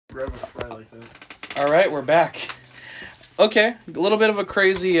grab a fry like that. All right, we're back. Okay, a little bit of a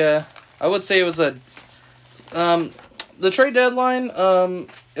crazy. I would say it was the trade deadline.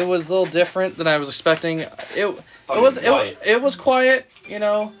 It was a little different than I was expecting. It was quiet. You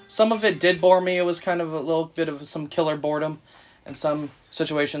know, some of it did bore me. It was kind of a little bit of some killer boredom in some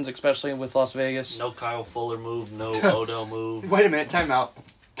situations, especially with Las Vegas. No Kyle Fuller move, no Odell move. Wait a minute, time out.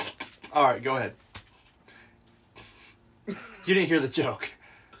 All right, go ahead. You didn't hear the joke.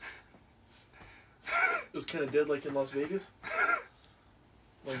 It was kind of dead like in Las Vegas.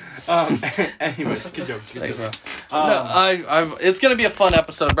 Anyways, good joke. Thanks, bro. It's gonna be a fun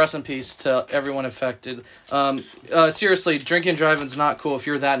episode. Rest in peace to everyone affected. Seriously, drinking and driving is not cool if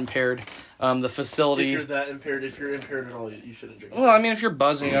you're that impaired. The facility. If you're that impaired, if you're impaired at all, you shouldn't drink. Well, I mean, if you're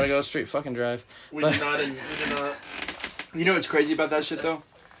buzzing, you gotta go straight fucking drive. We did not. You know what's crazy about that shit though?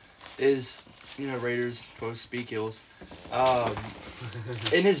 Is, you know, Raiders supposed to be kills.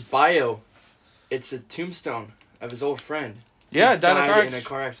 In his bio, it's a tombstone of his old friend. Yeah, died in a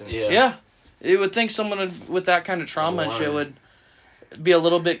car accident. Yeah. You would think someone with that kind of trauma and shit would be a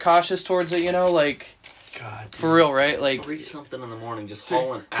little bit cautious towards it, you know, like, God, dude. For real, right? Like 3-something in the morning, just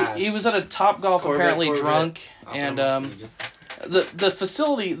hauling ass. He was at a Top-Golf apparently drunk, and the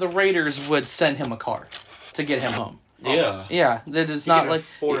facility, the Raiders would send him a car to get him home. Yeah, that is not like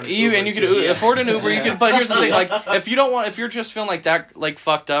you could afford an Uber. You could, but here's the thing: like, if you're just feeling like that, like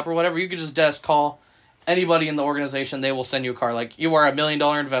fucked up or whatever, you could just desk call anybody in the organization. They will send you a car. Like, you are $1 million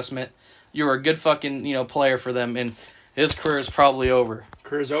investment. You are a good fucking player for them, and his career is probably over.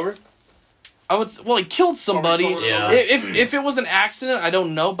 Career's over. He killed somebody. Yeah. If it was an accident, I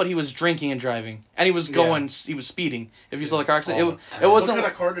don't know, but he was drinking and driving, and he was he was speeding. If you saw the car accident, it wasn't. What kind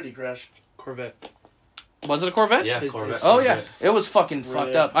of car did he crash? Corvette. Was it a Corvette? Yeah, Corvette. Oh yeah, it was fucking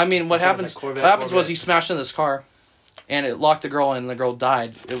fucked up. I mean, what happens was he smashed into this car, and it locked the girl in, and the girl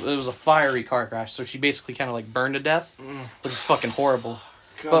died. It was a fiery car crash, so she basically kind of like burned to death, which is fucking horrible.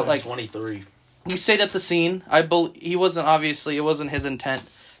 God. But like 23. He stayed at the scene. It wasn't his intent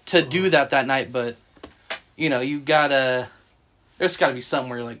to do that night, but you gotta. There's got to be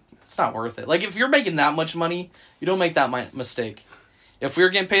something where you're like, it's not worth it. Like, if you're making that much money, you don't make that mistake. If we were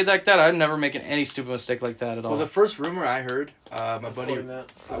getting paid like that, I'd never make any stupid mistake like that at all. Well, the first rumor I heard, my buddy...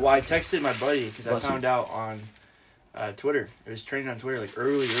 I texted my buddy because I found out on Twitter. It was trending on Twitter, like,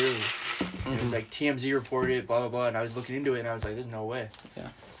 early. Mm-hmm. It was like, TMZ reported it, blah, blah, blah, and I was looking into it, and I was like, there's no way. Yeah.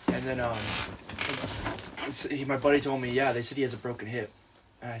 And then my buddy told me, they said he has a broken hip.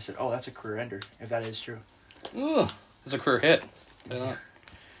 And I said, oh, that's a career ender, if that is true. Ooh, it's a career hit. Yeah.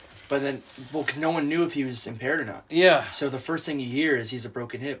 But then, no one knew if he was impaired or not. Yeah. So the first thing you hear is he's a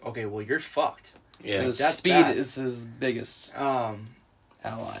broken hip. Okay, well, you're fucked. Yeah. His speed is his biggest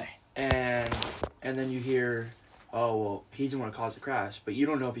ally. And then you hear, oh, well, he's the one who caused the crash. But you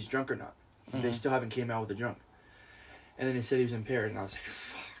don't know if he's drunk or not. Mm-hmm. They still haven't came out with a drunk. And then he said he was impaired. And I was like,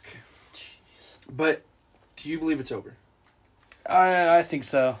 fuck. Jeez. But do you believe it's over? I think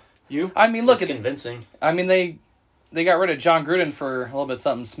so. You? I mean, look, it's convincing. I mean, they got rid of John Gruden for a little bit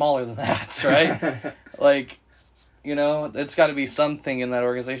something smaller than that, right? Like, it's got to be something in that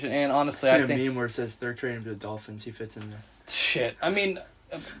organization. And honestly, I think... a meme where it says they're trading to the Dolphins. He fits in there. Shit. I mean,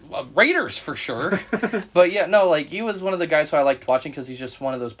 Raiders for sure. But yeah, no, like, he was one of the guys who I liked watching because he's just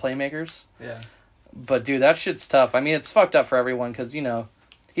one of those playmakers. Yeah. But, dude, that shit's tough. I mean, it's fucked up for everyone because,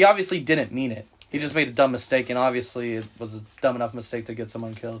 he obviously didn't mean it. He just made a dumb mistake, and obviously it was a dumb enough mistake to get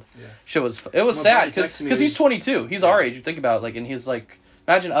someone killed. Yeah. It was sad, because he's 22. He's our age. You think about it, like, and he's like,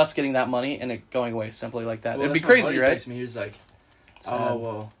 imagine us getting that money and it going away simply like that. Well, it'd be crazy, right? Texted me, he was like,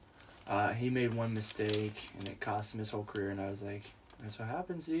 he made one mistake, and it cost him his whole career, and I was like, that's what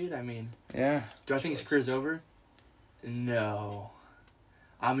happens, dude. I mean, yeah. Do I think his career's over? No.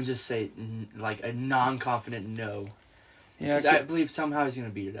 I'm going to just say, like, a non-confident no. Yeah. Because I believe somehow he's going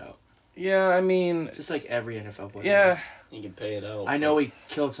to beat it out. Yeah, I mean... Just like every NFL player. Yeah. You can pay it out. I know he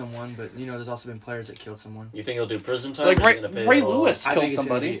killed someone, but, there's also been players that killed someone. You think he'll do prison time? Like Ray Lewis killed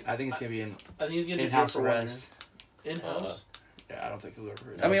somebody. I think it's going to be I think he's going to do in-house arrest. In-house? Yeah, I don't think he'll go to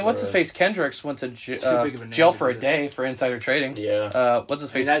prison. I mean, what's-his-face? Kendricks went to jail for a day for insider trading. Yeah.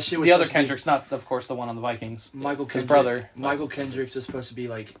 What's-his-face? The other Kendricks, not, of course, the one on the Vikings. His brother. Michael Kendricks is supposed to be,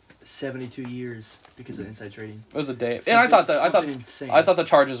 like, 72 years because of inside trading. It was a day. And I thought the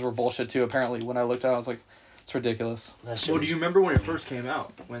charges were bullshit too. Apparently, when I looked at it, I was like, it's ridiculous. Well, do you remember when it first came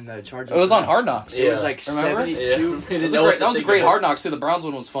out? When the charges... It was on Hard Knocks. Yeah. It was like 72. Yeah. That was a great Hard Knocks too. The Browns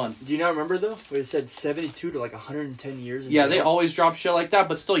one was fun. Do you not remember though? Where it said 72 to like 110 years? Yeah, they always drop shit like that,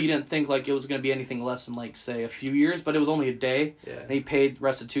 but still, you didn't think like it was going to be anything less than like say a few years. But it was only a day. Yeah. And he paid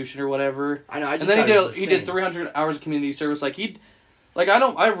restitution or whatever. I know. And then he did 300 hours of community service. Like Like,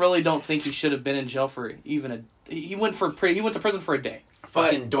 I really don't think he should have been in jail for even he went to prison for a day.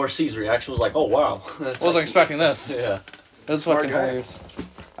 Fucking Dorsey's reaction was like, "Oh wow." Wasn't expecting this. Yeah. That's fucking hilarious.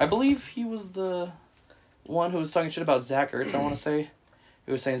 I believe he was the one who was talking shit about Zach Ertz, I want to say.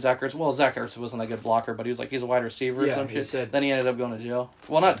 He was saying Zach Ertz. Well, Zach Ertz wasn't a good blocker, but he was like, he's a wide receiver or some shit. Then he ended up going to jail.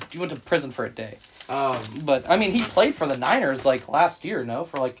 Well, he went to prison for a day. But, I mean, he played for the Niners, like, last year, no?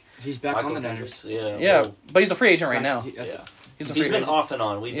 For, like... He's back on the Niners. Yeah, but he's a free agent right now. He's been off and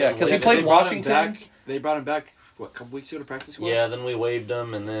on. Because he played Washington. They brought him back, a couple weeks ago to practice squad? Yeah, then we waived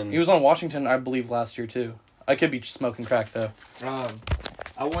him, and then... He was on Washington, I believe, last year, too. I could be smoking crack, though.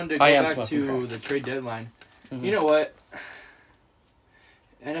 I wanted to go back to the trade deadline. Mm-hmm. You know what?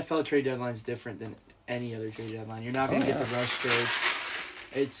 NFL trade deadline is different than any other trade deadline. You're not going to get the rush trades.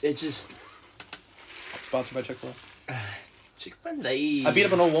 It's just... Sponsored by Chick-fil-A. Chick-fil-A. I beat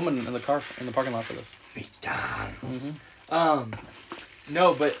up an old woman in the parking lot for this. McDonald's.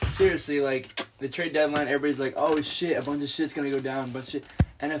 No, but seriously, like, the trade deadline, everybody's like, oh shit, a bunch of shit's going to go down, but shit.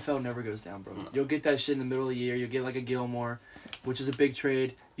 NFL never goes down, bro. You'll get that shit in the middle of the year. You'll get like a Gilmore, which is a big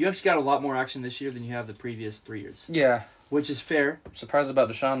trade. You actually got a lot more action this year than you have the previous 3 years. Yeah. Which is fair. I'm surprised about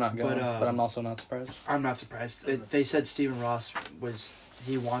Deshaun not going, but I'm also not surprised. I'm not surprised. They said Stephen Ross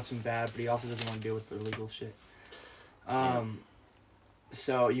he wants him bad, but he also doesn't want to deal with the illegal shit.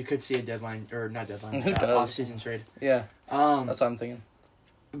 So you could see a deadline, or not deadline, off-season trade. Yeah. That's what I'm thinking.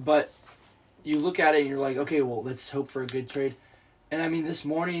 But you look at it and you're like, okay, well, let's hope for a good trade. And I mean, this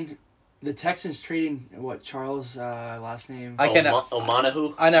morning, the Texans trading Charles' last name?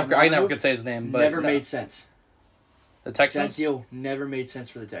 Omanahu? I never could say his name, but never made sense. The Texans? That deal never made sense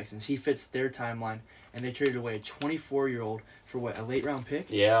for the Texans. He fits their timeline, and they traded away a 24-year-old for a late round pick?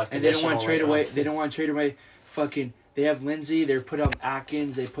 Yeah. And they don't want to trade away. They don't want to trade away. Fucking. They have Lindsey. They put up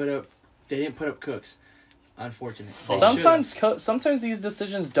Atkins. They didn't put up Cooks. Unfortunate. Sometimes these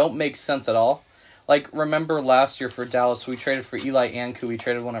decisions don't make sense at all. Like, remember last year for Dallas, we traded for Eli Anku. We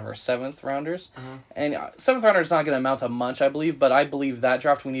traded one of our 7th rounders. Uh-huh. And 7th rounder is not going to amount to much, I believe. But I believe that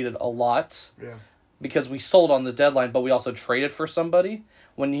draft we needed a lot. Yeah. Because we sold on the deadline, but we also traded for somebody.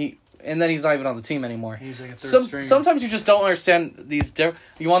 And then he's not even on the team anymore. He's like a third stringer. Sometimes you just don't understand these.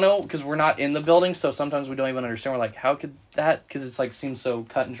 You want to know? Because we're not in the building, so sometimes we don't even understand. We're like, how could that? Because it's like seems so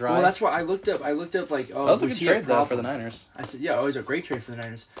cut and dry. Well, that's why I looked up like, oh, that was a good trade though for the Niners. I said, yeah, it was a great trade for the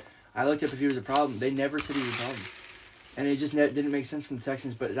Niners. I looked up if he was a problem. They never said he was a problem. And it just didn't make sense from the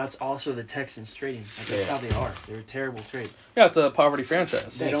Texans, but that's also the Texans trading. Like, that's how they are. They're a terrible trade. Yeah, it's a poverty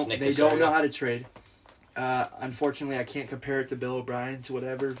franchise. They don't know how to trade. Unfortunately, I can't compare it to Bill O'Brien to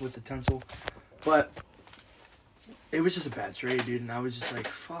whatever with the Tunsil. But it was just a bad trade, dude. And I was just like,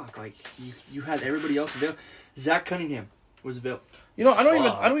 fuck. Like, you had everybody else available. Zach Cunningham was available. You know, I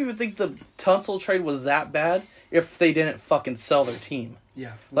don't even think the Tunsil trade was that bad if they didn't fucking sell their team.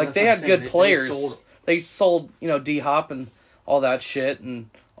 Yeah. Well, like, they had good players. They sold, D-Hop and all that shit and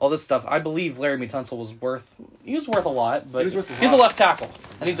all this stuff. I believe Laramie Tunsil was worth a lot, but he's a left tackle.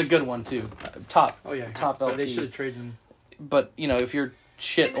 And he's a good one, too. Top LT. They should have traded him. But, if you're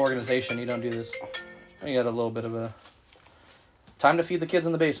shit organization, you don't do this. You got a little bit of a time to feed the kids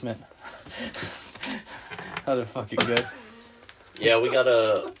in the basement. That is fucking good. Yeah, we got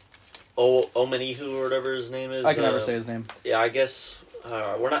a Omanihu or whatever his name is. I can never say his name. Yeah, I guess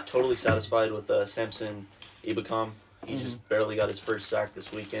we're not totally satisfied with Samson Ibukam. He just barely got his first sack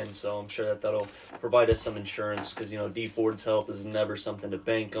this weekend, so I'm sure that'll provide us some insurance because, D Ford's health is never something to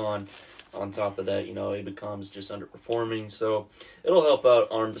bank on. On top of that, Ibukam's just underperforming, so it'll help out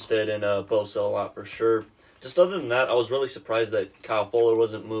Armstead and Bosa a lot for sure. Just other than that, I was really surprised that Kyle Fuller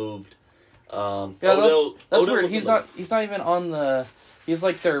wasn't moved. That's weird. He's not even on the. He's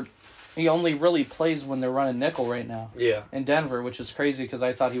like he only really plays when they're running nickel right now. Yeah. In Denver, which is crazy because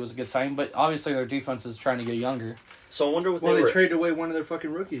I thought he was a good signing, but obviously their defense is trying to get younger. So I wonder what they traded away one of their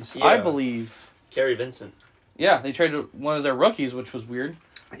fucking rookies. Yeah. I believe. Kerry Vincent. Yeah, they traded one of their rookies, which was weird.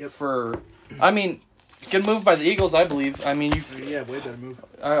 Yep. Good move by the Eagles, I believe. way better move.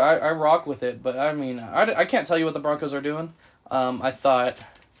 I rock with it, but I can't tell you what the Broncos are doing. I thought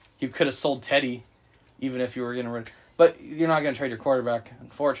you could have sold Teddy, even if you were getting rid. But you're not going to trade your quarterback,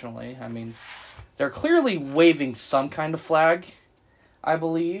 unfortunately. They're clearly waving some kind of flag, I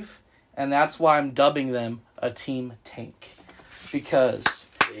believe, and that's why I'm dubbing them a team tank, because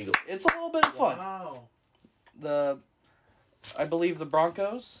it's a little bit of fun. Wow. I believe the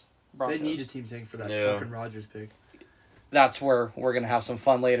Broncos. They need a team tank for that fucking Rodgers pick. That's where we're gonna have some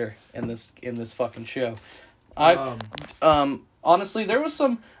fun later in this fucking show. Honestly, there was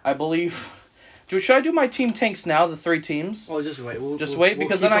some. I believe Should I do my team tanks now? The 3 teams. Well, just wait. We'll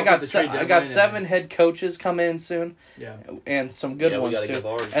Because then I got 7 head coaches coming in soon. Yeah. And some good ones we gotta too. give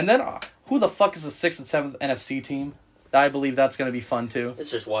ours. And then who the fuck is the 6th and 7th NFC team? I believe that's going to be fun too.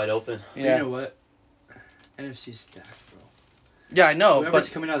 It's just wide open. Yeah. You know what? NFC stacked, bro. Yeah, I know. Whoever's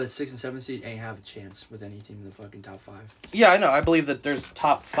But coming out of the 6th and 7th seed ain't have a chance with any team in the fucking top 5. yeah, I know. I believe that there's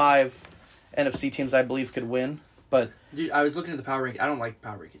top 5 NFC teams I believe could win. But Dude, I was looking at the power rankings. I don't like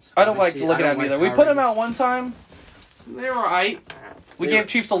power rankings. I don't like Obviously, looking I at don't them either. like We power put them rankings. out one time. They were alright. We They gave were-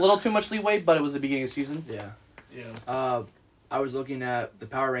 Chiefs a little too much leeway, but it was the beginning of the season. Yeah. Yeah. I was looking at the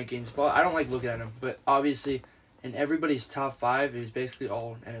power rankings, but I don't like looking at them. But obviously, in everybody's top 5, it was basically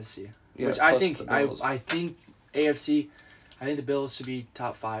all NFC. Yeah, which I plus think the Bills. I think AFC. I think the Bills should be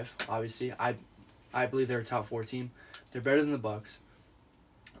top 5. Obviously, I believe they're a top 4 team. They're better than the Bucks.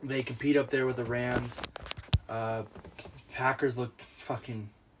 They compete up there with the Rams. Packers look fucking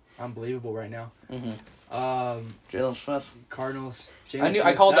unbelievable right now. Mm-hmm. Jalen Smith. Cardinals.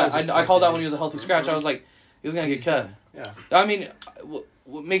 I called that. I called that when he was a healthy scratch. I was like, he was gonna get cut. Yeah. I mean,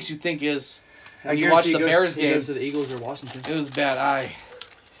 what makes you think is I when you watch guarantee the he goes- Bears he game, goes to the Eagles or Washington. it was bad.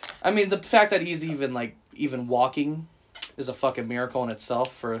 I mean, the fact that he's even walking is a fucking miracle in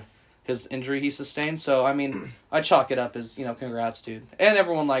itself for his injury he sustained. So I mean, I chalk it up as congrats, dude. And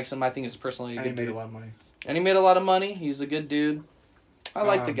everyone likes him. I think he's personally a And good he made dude. a lot of money. And he made a lot of money. He's a good dude. I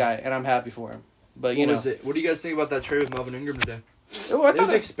like the guy, and I'm happy for him. But What was it? What do you guys think about that trade with Melvin Ingram today? Oh, I It was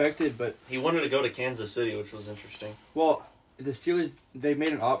thought expected, but He wanted to go to Kansas City, which was interesting. well, the Steelers they made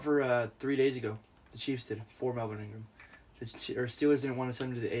an offer 3 days ago. The Chiefs did for Melvin Ingram. The Steelers didn't want to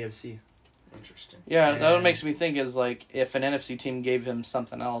send him to the AFC. Interesting. yeah, that what And- makes me think is like if an NFC team gave him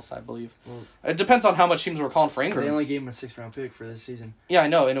something else, I believe. Well, It depends on how much teams were calling for they Ingram. only gave him a 6th-round pick for this season. Yeah, I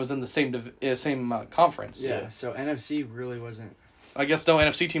know, and it was in the same conference. Yeah, so NFC really wasn't, I guess no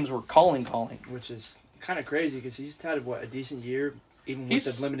NFC teams were calling. which is kind of crazy because he's had a decent year, even with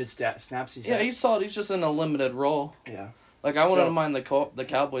He's- the limited snaps he's Yeah, had. he's solid. He's just in a limited role. Yeah. Like I wouldn't So- mind the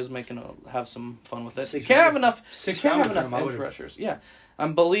Cowboys have some fun with it. You Six can't have round- enough. You six can't round have for enough him, I edge would've- rushers. Yeah,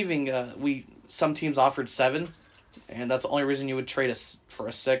 I'm believing some teams offered 7, and that's the only reason you would trade for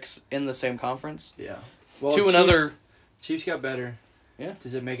a 6 in the same conference. Yeah. Well, To another. Chiefs got better. Yeah.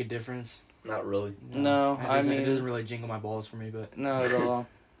 Does it make a difference? Not really. No, it doesn't really jingle my balls for me, but Not at all.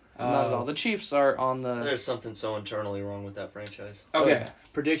 Not at all. The Chiefs are on the. There's something so internally wrong with that franchise. okay. Okay.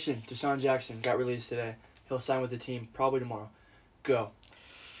 Prediction: Deshaun Jackson got released today. He'll sign with the team probably tomorrow. Go.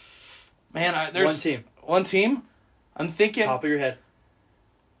 Man, there's One team. One team. I'm thinking. Top of your head.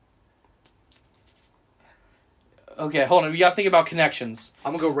 Okay, hold on. We gotta think about connections.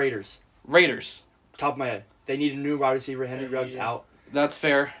 I'm gonna go Raiders. Raiders. Top of my head. They need a new wide receiver. Henry Ruggs out. That's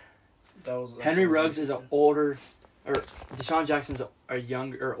fair. That's Henry Ruggs is an older, or Deshaun Jackson's a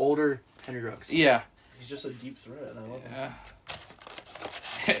younger or older Henry Ruggs. Yeah. He's just a deep threat, and I love him. Yeah.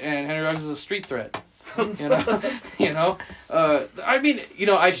 And Henry Ruggs is a street threat. I mean,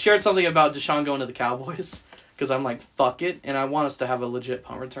 I shared something about Deshaun going to the Cowboys because I'm like, fuck it, and I want us to have a legit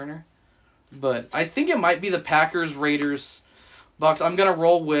punt returner. But I think it might be the Packers, Raiders, Bucks. I'm gonna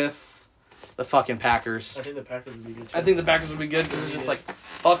roll with the fucking Packers. I think the Packers would be good. Too. I think the Packers would be good because it's just like,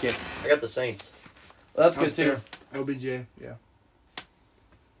 fuck it. I got the Saints. That's good too. OBJ. Yeah.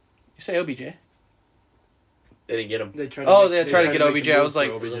 You say OBJ? They didn't get him. They tried. They tried to get make OBJ. the I move was for like-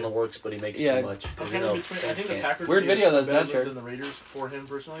 It was in the works, but he makes Yeah. too much. I'm You kind know, of between. I Saints think the can't. Packers. Weird would be video, a that's better that shirt. than the Raiders for him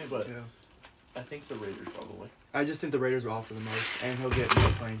personally, but Yeah. I think the Raiders probably. I just think the Raiders will offer the most, and he'll get more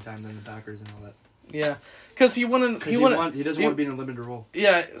playing time than the Packers and all that. Yeah, because he wouldn't. Because he doesn't want to be in a limited role.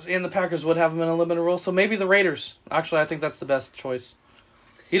 Yeah, and the Packers would have him in a limited role, so maybe the Raiders. Actually, I think that's the best choice.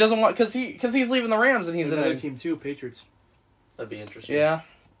 He doesn't want he's leaving the Rams and he's There's in another a team too, Patriots. That'd be interesting. Yeah,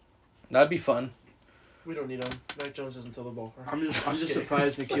 that'd be fun. We don't need him. Mac Jones doesn't throw the ball. I'm just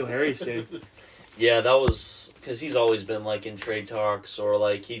surprised N'Keal Harry stayed. Yeah, that was because he's always been like in trade talks or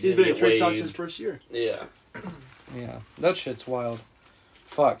like he's He's gonna been in get trade talks waived. his first year. Yeah. Yeah, that shit's wild.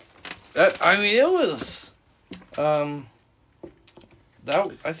 Fuck. It was. I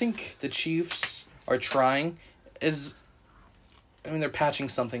think the Chiefs are trying. They're patching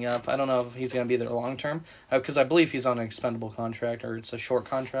something up. I don't know if he's going to be there long term because I believe he's on an expendable contract or it's a short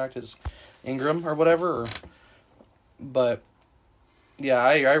contract, is Ingram or whatever. But yeah,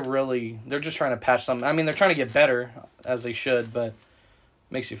 I really they're just trying to patch something. I mean, they're trying to get better as they should, but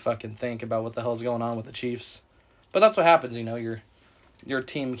makes you fucking think about what the hell's going on with the Chiefs. But that's what happens, your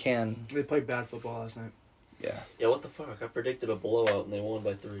team can. They played bad football last night. Yeah. Yeah, what the fuck? I predicted a blowout and they won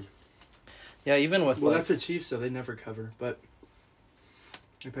by 3. Yeah, even with Well, that's the Chiefs, so they never cover. But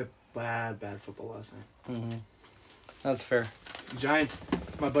they played bad football last night. Mm-hmm. That's fair. Giants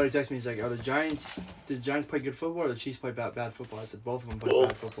My buddy texted me. He's like, "Are the Giants? Did the Giants play good football or the Chiefs play bad football?" I said, "Both of them play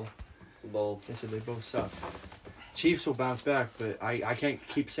bad football." Both. They said they both suck. Chiefs will bounce back, but I can't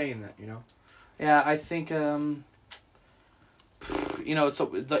keep saying that. Yeah, I think it's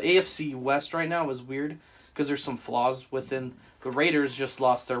the AFC West right now is weird because there's some flaws within. The Raiders just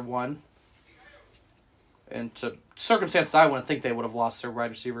lost their one, and to circumstances I wouldn't think they would have lost their wide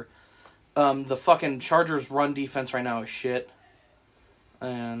receiver. The fucking Chargers run defense right now is shit.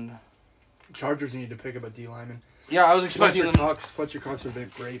 And Chargers need to pick up a D lineman. Yeah, I was expecting Fletcher Cox would have been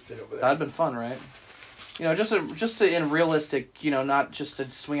a great fit over there. That'd been fun, right? Just to in realistic, not just to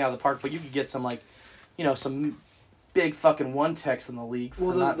swing out of the park, but you could get some some big fucking one techs in the league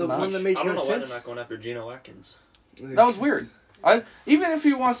for not much. One that made I don't know why sense. they're not going after Geno Atkins. That was weird. Even if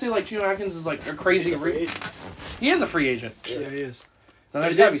you want to say Geno Atkins is a crazy, he is a free agent. Yeah, he is. Then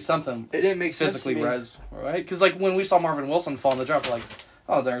there's got to be something. It didn't make sense physically right? Because when we saw Marvin Wilson fall in the draft,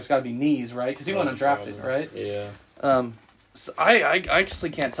 there's got to be knees, right? Because he wasn't drafted, right? Yeah. So I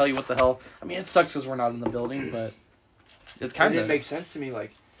actually can't tell you what the hell. I mean, it sucks because we're not in the building, but it kind of didn't make sense to me.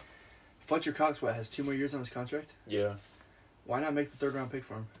 Fletcher Cox, has 2 more years on his contract? Yeah. Why not make the 3rd round pick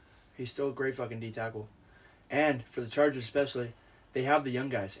for him? He's still a great fucking D tackle. And for the Chargers especially, they have the young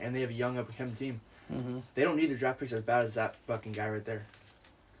guys, and they have a young up-and-coming team. Mm-hmm. They don't need their draft picks as bad as that fucking guy right there.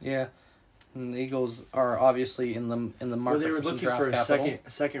 Yeah. And the Eagles are obviously in the market. Well, they were for looking some for draft a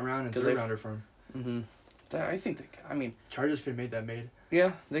second round and 3rd-rounder for him. Mm-hmm. I think Chargers could have made that made.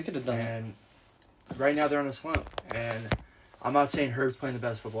 Yeah, they could have done it. And right now they're on a slump. And I'm not saying Herb's playing the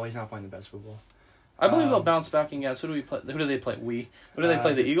best football. He's not playing the best football. I believe they'll bounce back and guess. Who do we play? Who do they play? Who do they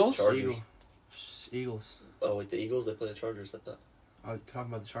play? The Eagles? Chargers. Eagles. Oh, wait, the Eagles? They play the Chargers, I thought. I was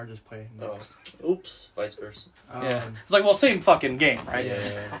talking about the Chargers play next. Oh. Oops. Vice versa. Yeah. It's same fucking game, right?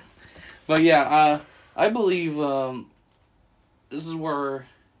 Yeah. But yeah, I believe this is where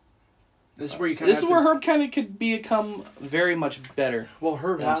Herb kind of could become very much better. Well,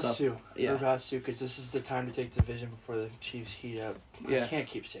 Herb has to. Yeah. Herb has to because this is the time to take the division before the Chiefs heat up. Yeah. I can't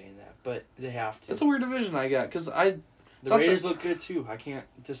keep saying that, but they have to. It's a weird division I got because the Raiders look good too. I can't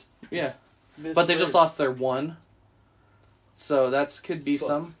just yeah. But they just lost their one, so that could be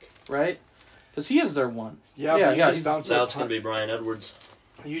some right because he is their one. Yeah, yeah. But you just bounce now up. it's going to be Brian Edwards.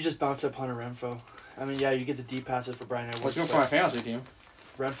 You just bounce up Hunter Renfrow. I mean, yeah, you get the deep passes for Brian Edwards. Let's go for my fantasy team.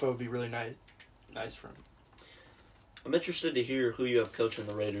 Renfrow would be really nice for him. I'm interested to hear who you have coaching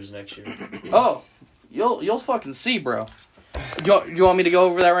the Raiders next year. Oh, you'll fucking see, bro. Do you want me to go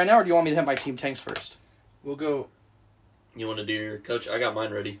over that right now, or do you want me to hit my team tanks first? We'll go. You want to do your coach? I got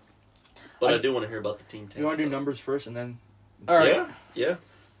mine ready. But I do want to hear about the team tanks. You want to do numbers first and then... All right. Yeah.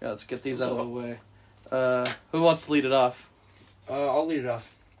 Yeah, let's get these out of the way. Who wants to lead it off? I'll lead it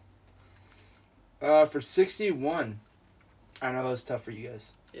off. For 61, I know that was tough for you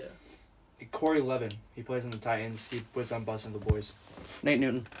guys. Yeah. Corey Levin. He plays on the Titans. He puts on busting the boys. Nate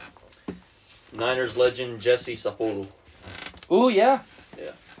Newton. Niners legend Jesse Sapolo. Ooh, yeah.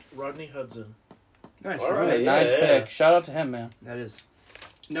 Yeah. Rodney Hudson. Nice. All right. Nice pick. Shout out to him, man. That is.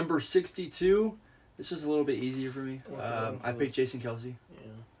 Number 62. This was a little bit easier for me. I picked Jason Kelsey.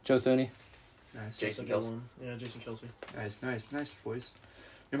 Yeah. Joe Thuney. Nice. Jason That's a Kelsey. good one. Yeah, Jason Kelsey. Nice, boys.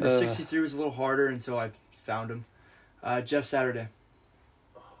 Number 63 was a little harder until I found him. Jeff Saturday.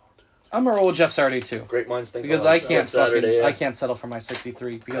 I'm gonna roll with Jeff Saturday too. Great minds think because alike. I can't Saturday, yeah. I can't settle for my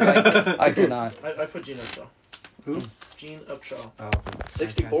 63 because I cannot. I put Gene Upshaw. Who? Gene Upshaw. Oh,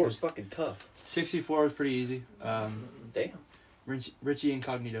 64 is fucking tough. 64 was pretty easy. Damn. Richie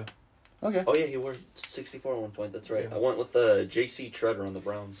Incognito. Okay. Oh yeah, he wore 64 at one point. That's right. Yeah. I went with J.C. Treader on the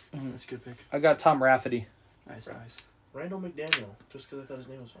Browns. That's a good pick. I got Tom Rafferty. Nice. Randall McDaniel, just because I thought his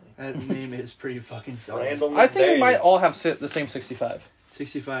name was funny. That name is pretty fucking solid. I think we might all have the same 65.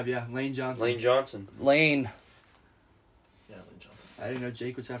 65, yeah. Lane Johnson. Lane. Yeah, Lane Johnson. I didn't know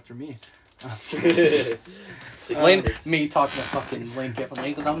Jake was after me. Lane, me talking to fucking Lane Giffen.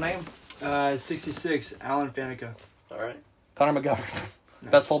 Lane's a dumb name. 66, Alan Faneca. All right. Connor McGovern.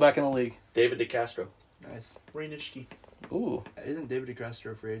 Nice. Best fullback in the league. David DeCastro. Nice. Ray Nitschke. Ooh. Isn't David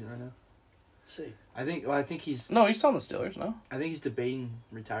DeCastro a free agent right now? Let's see. I think he's... No, he's still on the Steelers, no? I think he's debating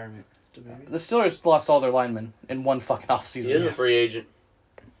retirement. The Steelers lost all their linemen in one fucking offseason. He is a free agent.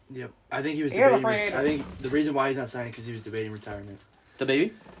 Yep. I think he was He is a debating... free agent. I think the reason why he's not signing because he was debating retirement. The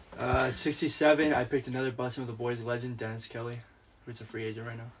baby? 67, I picked another busting with the boys legend, Dennis Kelly, who's a free agent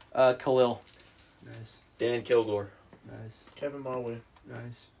right now. Khalil. Nice. Dan Kilgore. Nice. Kevin Marway.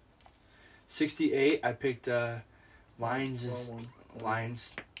 Nice. 68, I picked Lions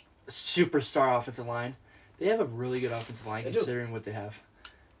superstar offensive line. They have a really good offensive line considering what they have.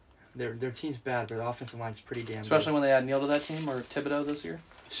 Their team's bad, but the offensive line's pretty damn Especially good. when they add Neal to that team, or Thibodeau this year.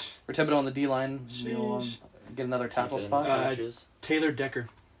 Or Thibodeau on the D-line. Neal get another tackle spot. Taylor Decker.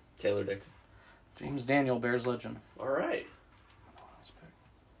 James Daniel, Bears legend. All right.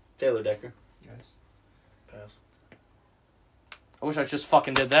 Taylor Decker. Yes. Pass. I wish I just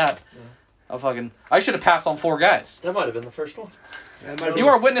fucking did that. Yeah. I should have passed on 4 guys. That might have been the first one. You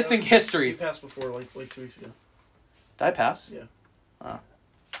are witnessing history. You passed before, like 2 weeks ago. Did I pass? Yeah. I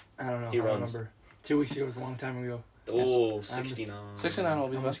don't know. He I runs. remember. 2 weeks ago was a long time ago. Oh, 69. 69 will I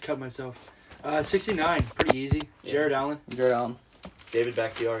be almost fast. cut myself. 69, pretty easy. Yeah. Jared Allen. Jared Allen. David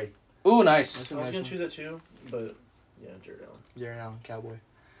Bakhtiari. Ooh, nice. That's a I was nice going one. to choose that too, but yeah, Jared Allen. Jared Allen, Cowboy.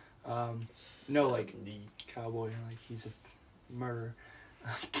 No, 70. Cowboy, like he's a murderer.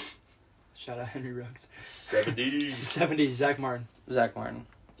 Shout out Henry Ruggs. 70. 70, Zach Martin. Zach Martin.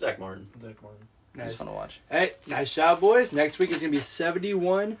 Zach Martin. Nice. He's fun to watch. Hey, nice job, boys. Next week is going to be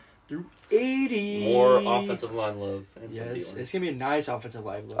 71 through 80. More offensive line love. And some Yes, D-line. it's going to be a nice offensive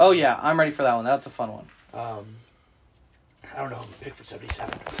line. Oh, yeah. I'm ready for that one. That's a fun one. I don't know who to pick for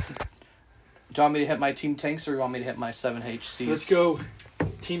 77. Do you want me to hit my team tanks or do you want me to hit my 7HCs? Let's go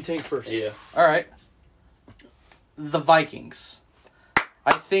Team Tank first. Yeah. All right. The Vikings.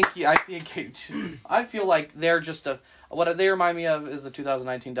 I feel like they're just what they remind me of is the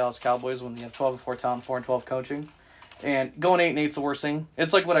 2019 Dallas Cowboys when you have 12-4 talent, 4-12 coaching, and going 8-8's the worst thing.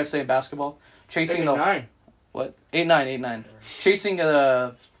 It's like what I say in basketball, chasing 8-9. What 8-9, chasing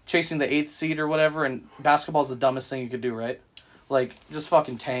the 8th seed or whatever. And basketball's the dumbest thing you could do, right? Like just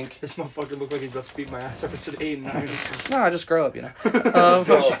fucking tank. This motherfucker looked like he's about to beat my ass up. It said 8-9. Nah, just grow up, you know.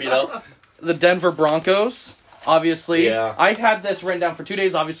 Grow up, you know? The Denver Broncos. Obviously, Yeah. I've had this written down for 2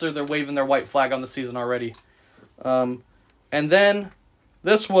 days. Obviously, they're waving their white flag on the season already. And then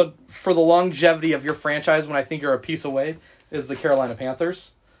this one, for the longevity of your franchise, when I think you're a piece away, is the Carolina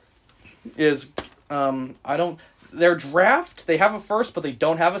Panthers. Their draft, they have a first, but they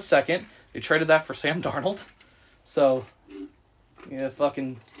don't have a second. They traded that for Sam Darnold. So, yeah,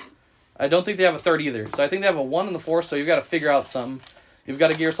 I don't think they have a third either. So I think they have a 1 and the 4, so you've got to figure out something. You've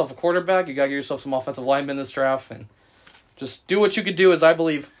got to get yourself a quarterback. You got to get yourself some offensive linemen this draft, and just do what you could do. As I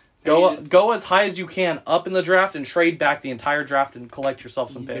believe, go as high as you can up in the draft and trade back the entire draft and collect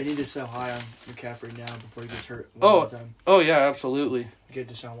yourself some picks. They need to sell high on McCaffrey now before he gets hurt. Oh yeah, absolutely. Get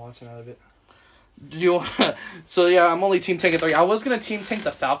Deshaun Watson out of it. So yeah, I'm only team tanking 3. I was gonna team tank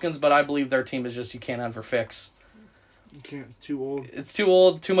the Falcons, but I believe their team is just you can't ever fix. You can't. It's too old. It's too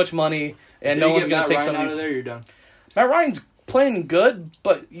old, too much money, and no one's gonna take some of these. Out of there, you're done. Matt Ryan's playing good,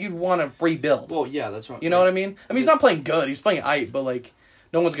 but you'd want to rebuild. Well, yeah, that's right. You know what I mean? I mean, he's not playing good. He's playing aight, but like,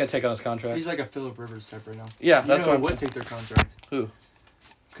 no one's gonna take on his contract. He's like a Phillip Rivers type right now. Yeah, that's what I would take their contract. Who?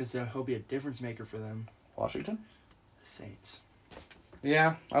 Because he'll be a difference maker for them. Washington? The Saints.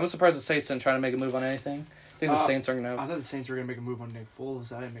 Yeah, I was surprised the Saints didn't try to make a move on anything. I think the Saints are gonna. I thought the Saints were gonna make a move on Nick Foles.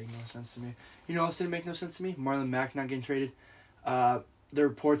 That didn't make no sense to me. You know what else didn't make no sense to me? Marlon Mack not getting traded. The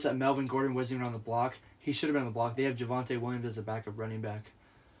reports that Melvin Gordon wasn't even on the block. He should have been on the block. They have Javonte Williams as a backup running back.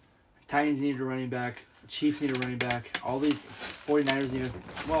 Titans need a running back. Chiefs need a running back. All these 49ers need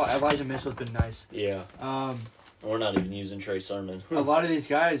Elijah Mitchell's been nice. Yeah. We're not even using Trey Sermon. A lot of these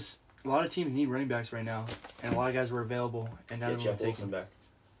guys, a lot of teams need running backs right now. And a lot of guys were available. And now Get Jeff Wilson back.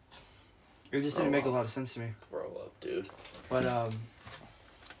 It just didn't make a lot of sense to me. Grow up, dude. But,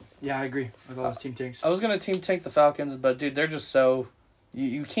 yeah, I agree with all those team tanks. I was gonna team tank the Falcons, but dude, they're just so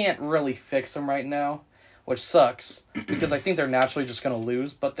you can't really fix them right now, which sucks because I think they're naturally just gonna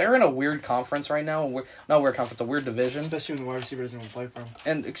lose. But they're in a weird conference right now, not a weird conference, a weird division. Especially when the wide receiver doesn't even play for them.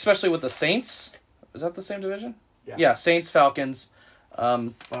 And especially with the Saints, is that the same division? Yeah. Saints, Falcons,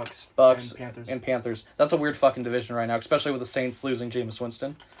 Bucks, and Panthers. That's a weird fucking division right now, especially with the Saints losing Jameis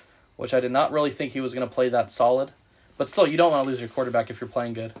Winston, which I did not really think he was gonna play that solid. But still, you don't want to lose your quarterback if you're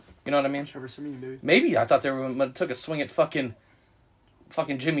playing good. You know what I mean? Trevor Siemian, baby. Maybe I thought they took a swing at fucking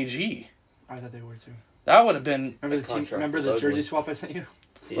Jimmy G. I thought they were too. That would have been. Remember the jersey swap I sent you?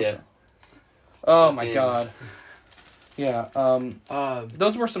 Yeah. Oh my god. Yeah.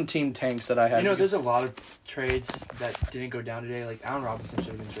 Those were some team tanks that I had. You know, there's a lot of trades that didn't go down today. Like Allen Robinson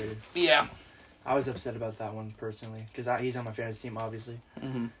should have been traded. Yeah. I was upset about that one personally because he's on my fantasy team, obviously.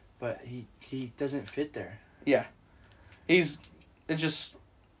 Mm-hmm. But he doesn't fit there. Yeah. He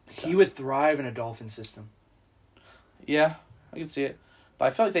would thrive in a Dolphin system. Yeah, I can see it. But I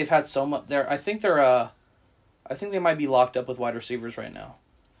feel like they've had so much there. I think they might be locked up with wide receivers right now.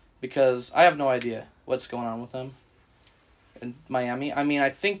 Because I have no idea what's going on with them in Miami. I mean, I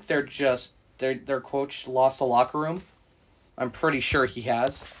think their coach lost the locker room. I'm pretty sure he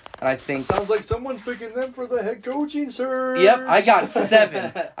has. And I think... Sounds like someone's picking them for the head coaching search. Yep, I got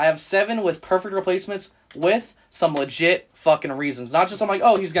 7. I have 7 with perfect replacements with some legit fucking reasons. Not just I'm like,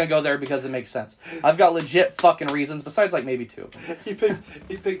 oh, he's going to go there because it makes sense. I've got legit fucking reasons, besides like maybe 2. He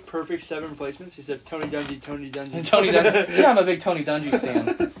picked perfect 7 replacements. He said Tony Dungy. Tony Dungy. Yeah, I'm a big Tony Dungy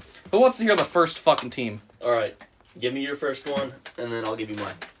stan. Who wants to hear the first fucking team? All right. Give me your first one, and then I'll give you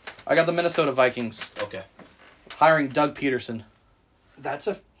mine. I got the Minnesota Vikings. Okay. Hiring Doug Peterson. That's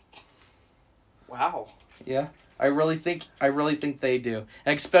a... Wow. Yeah. I really think they do.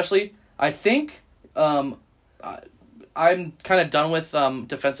 And especially, I think... I'm kind of done with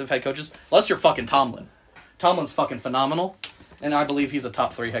defensive head coaches. Unless you're fucking Tomlin. Tomlin's fucking phenomenal. And I believe he's a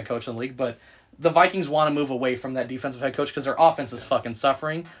top 3 head coach in the league. But the Vikings want to move away from that defensive head coach because their offense is fucking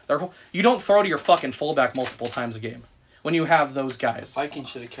suffering. You don't throw to your fucking fullback multiple times a game when you have those guys. Vikings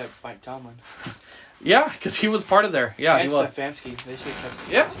should have kept Mike Tomlin. Yeah, because he was part of there. Yeah, and he was. Stefanski. They should have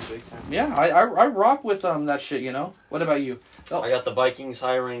kept Stefanski big time. Yeah, I rock with that shit, you know? What about you? I got the Vikings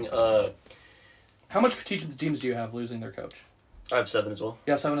hiring... How much teams do you have losing their coach? I have 7 as well.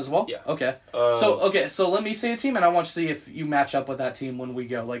 You have 7 as well? Yeah. Okay. So let me say a team, and I want to see if you match up with that team when we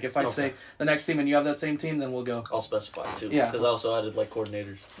go. Like, if I say the next team and you have that same team, then we'll go. I'll specify, too. Yeah. Because I also added,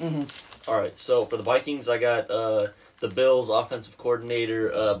 coordinators. Mm-hmm. All right, so for the Vikings, I got the Bills' offensive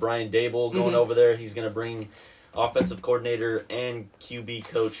coordinator, Brian Dable, going over there. He's going to bring offensive coordinator and QB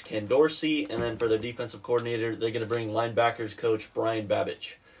coach Ken Dorsey. And then for their defensive coordinator, they're going to bring linebackers coach Brian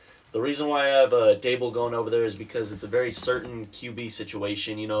Babich. The reason why I have Dable going over there is because it's a very certain QB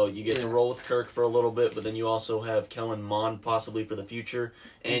situation. You know, you get to roll with Kirk for a little bit, but then you also have Kellen Mond possibly for the future.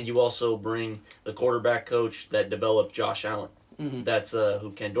 And you also bring the quarterback coach that developed Josh Allen. Mm-hmm. That's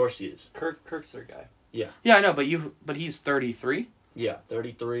who Ken Dorsey is. Kirk's their guy. Yeah. Yeah, I know, but he's 33. Yeah,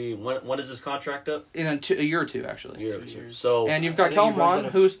 33. When is his contract up? In a year or two, actually. A year or two. So, and you've got Kellen Mond,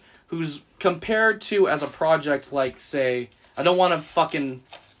 who's compared to as a project like, say, I don't want to fucking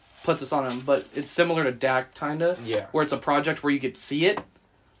put this on him, but it's similar to Dak, kinda. Yeah. Where it's a project where you could see it,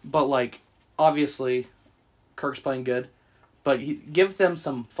 but obviously, Kirk's playing good, but give them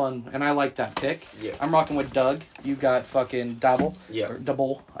some fun, and I like that pick. Yeah. I'm rocking with Doug. You got fucking Dabble. Yeah. Or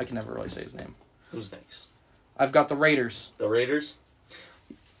Double. I can never really say his name. Who's next? I've got the Raiders. The Raiders?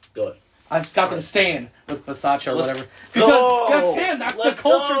 Go ahead. I've got them staying with Basaccia or whatever. Because that's him. That's the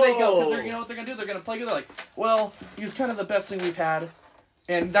culture they go. Because you know what they're going to do? They're going to play good. They're like, well, he's kind of the best thing we've had.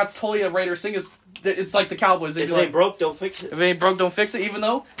 And that's totally a Raiders thing. It's like the Cowboys. If it ain't broke, don't fix it. If it ain't broke, don't fix it. Even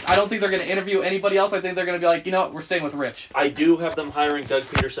though I don't think they're going to interview anybody else. I think they're going to be like, you know what? We're staying with Rich. I do have them hiring Doug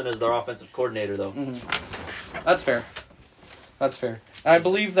Peterson as their offensive coordinator, though. Mm-hmm. That's fair. That's fair. And I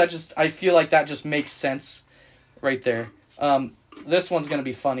believe I feel like that just makes sense right there. This one's going to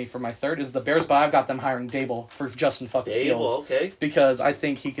be funny for my third is the Bears, but I've got them hiring Dable for Justin fucking Fields. Okay. Because I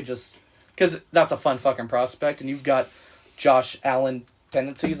think he could because that's a fun fucking prospect, and you've got Josh Allen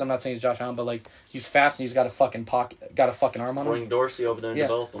tendencies. I'm not saying he's Josh Allen, but he's fast and he's got a fucking arm on him. Bring Dorsey over there and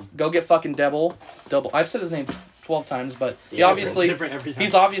develop him. Go get fucking Double. I've said his name 12 times, but he's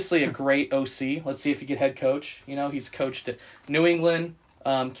obviously a great OC. Let's see if he can head coach. You know, he's coached at New England,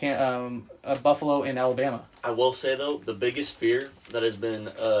 Buffalo, and Alabama. I will say though, the biggest fear that has been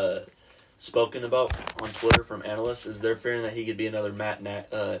spoken about on Twitter from analysts is they're fearing that he could be another Matt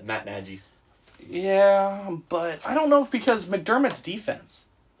Nagy. Yeah, but I don't know because McDermott's defense,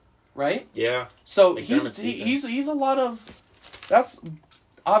 right? Yeah. So he's a lot of. That's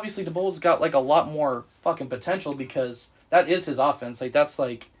obviously DeBoer's got a lot more fucking potential because that is his offense. That's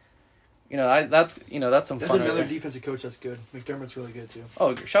some There's fun. There's another defensive coach that's good. McDermott's really good too.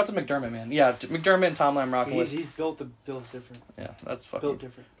 Oh, shout out to McDermott, man. Yeah, McDermott and Tomlin I'm rocking with. He's built different. Yeah, that's fucking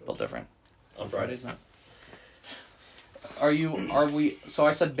built different. On Fridays now. So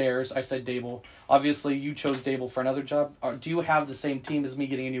I said Bears, I said Dable. Obviously, you chose Dable for another job. Do you have the same team as me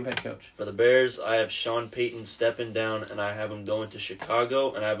getting a new head coach? For the Bears, I have Sean Payton stepping down, and I have him going to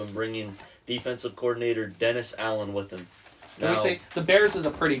Chicago, and I have him bringing defensive coordinator Dennis Allen with him. Let me say, the Bears is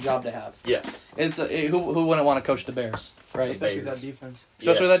a pretty job to have. Yes. It's who wouldn't want to coach the Bears, right? Especially with that defense.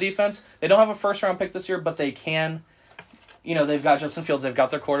 Especially with that defense. They don't have a first-round pick this year, but they can. You know, they've got Justin Fields. They've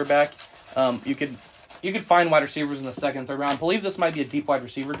got their quarterback. You could find wide receivers in the second, third round. I believe this might be a deep wide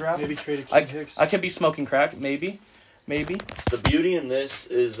receiver draft. Maybe trade a Hicks. I could be smoking crack. Maybe. The beauty in this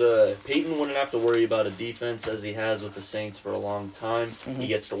is Peyton wouldn't have to worry about a defense as he has with the Saints for a long time. Mm-hmm. He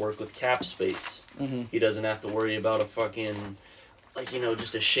gets to work with cap space. Mm-hmm. He doesn't have to worry about a fucking,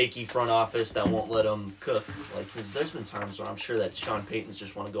 just a shaky front office that won't let him cook. Because there's been times when I'm sure that Sean Payton's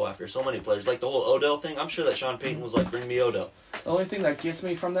just want to go after so many players. Like the whole Odell thing, I'm sure that Sean Payton was like, bring me Odell. The only thing that gets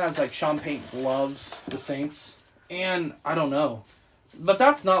me from that is Sean Payton loves the Saints. And I don't know. But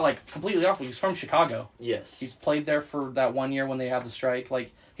that's not, like, completely awful. He's from Chicago. Yes. He's played there for that 1 year when they had the strike.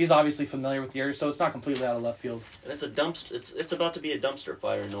 Like, he's obviously familiar with the area, so it's not completely out of left field. And it's a dumpster. It's about to be a dumpster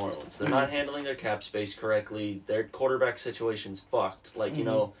fire in New Orleans. They're not handling their cap space correctly. Their quarterback situation's fucked. Like, you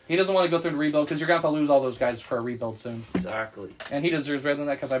know... He doesn't want to go through the rebuild because you're going to have to lose all those guys for a rebuild soon. Exactly. And he deserves better than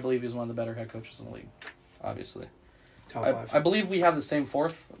that because I believe he's one of the better head coaches in the league. Obviously. Top 5. I believe we have the same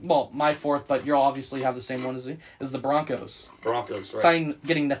fourth. Well, my fourth, but you'll obviously have the same one as the Broncos. Broncos, right.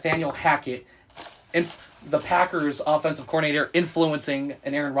 Getting Nathaniel Hackett, and the Packers offensive coordinator influencing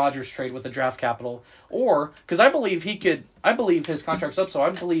an Aaron Rodgers trade with the draft capital. Or, because I believe his contract's up, so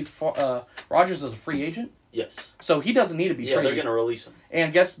I believe Rodgers is a free agent. Yes. So he doesn't need to be traded. Yeah, they're going to release him.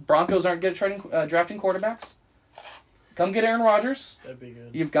 And guess Broncos aren't good at drafting quarterbacks? Come get Aaron Rodgers. That'd be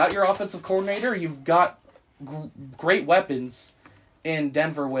good. You've got your offensive coordinator. You've got great weapons in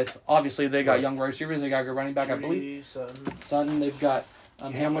Denver with, obviously, they got young receivers. They got a good running back, Judy, I believe. Sutton. They've got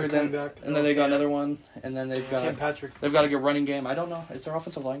Hamler, and then they got another one, and then they've got Tim Patrick. They've got a good running game. I don't know. Is their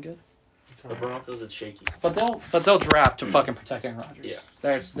offensive line good? The Broncos, it's shaky. But they'll draft to fucking protect Aaron Rodgers. Yeah.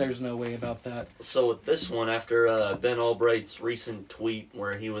 There's no way about that. So with this one, after Ben Albright's recent tweet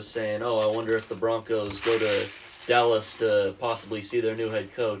where he was saying, "Oh, I wonder if the Broncos go to Dallas to possibly see their new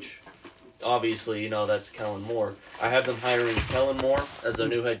head coach." Obviously, you know, that's Kellen Moore. I have them hiring Kellen Moore as their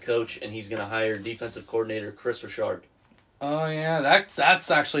new head coach, and he's going to hire defensive coordinator Chris Richard. Oh, yeah. That's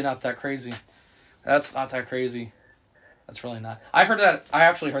actually not that crazy. That's not that crazy. That's really not. I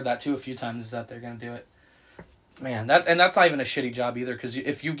actually heard that, too, a few times, that they're going to do it. Man, that's not even a shitty job, either, because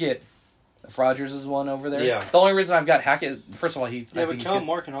if Rodgers is one over there. Yeah. The only reason I've got Hackett, first of all, but Kellen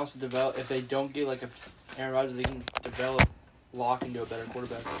Moore can also develop, if they don't get, like, Aaron Rodgers, they can develop Locke into a better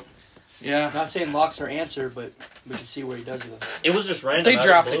quarterback. Yeah. Not saying Locke's our answer, but we can see where he does with it. It was just random. They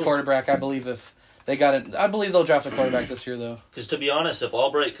draft a quarterback, I believe, if they got it. I believe they'll draft a quarterback this year, though. Because to be honest, if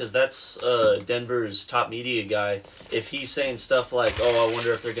Albright, because that's Denver's top media guy, if he's saying stuff like, "Oh, I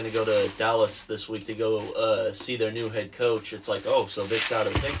wonder if they're going to go to Dallas this week to go see their new head coach," it's like, "Oh, so Vic's out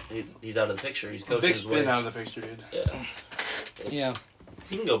of the he's out of the picture. He's coaching Vic's his way." been out of the picture, dude. Yeah. Yeah.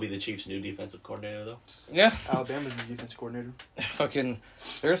 He can go be the Chiefs' new defensive coordinator, though. Yeah. Alabama's new defense coordinator. Fucking,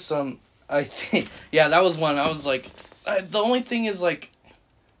 there's some. I think, yeah, that was one. I was like, the only thing is, like,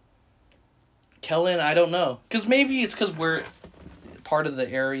 Kellen, I don't know. Because maybe it's because we're part of the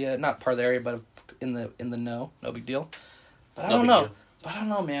area, not part of the area, but in the know. No big deal. But I don't know. But I don't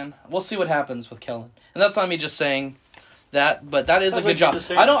know, man. We'll see what happens with Kellen. And that's not me just saying that, but that is a good job.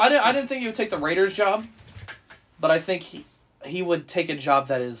 I didn't think he would take the Raiders job, but I think he would take a job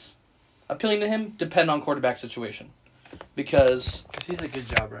that is appealing to him, depending on quarterback situation. Because he's a good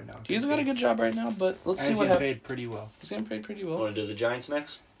job right now. He's got a good job right now, but let's see what happens. He's getting paid pretty well. He's getting paid pretty well. Want to do the Giants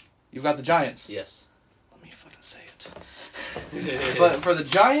next? You've got the Giants. Yes. Let me fucking say it. But for the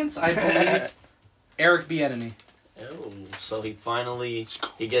Giants, I believe Eric Bieniemy. Oh, so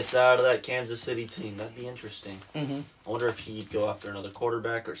he gets out of that Kansas City team. That'd be interesting. Mm-hmm. I wonder if he'd go after another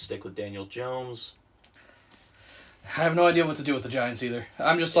quarterback or stick with Daniel Jones. I have no idea what to do with the Giants either.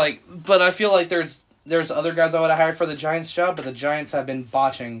 I'm just like, but I feel like there's other guys I would have hired for the Giants job, but the Giants have been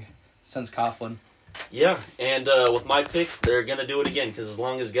botching since Coughlin. Yeah, and with my pick, they're going to do it again, because as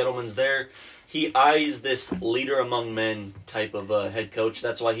long as Gettleman's there, he eyes this leader among men type of head coach.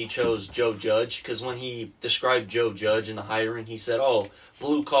 That's why he chose Joe Judge, because when he described Joe Judge in the hiring, he said, "Oh,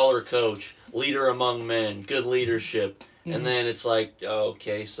 blue-collar coach, leader among men, good leadership." Mm-hmm. And then it's like,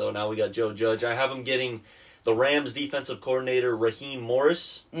 okay, so now we got Joe Judge. I have him getting the Rams defensive coordinator, Raheem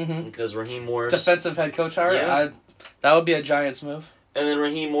Morris, because Raheem Morris... Defensive head coach hire? Yeah. That would be a Giants move. And then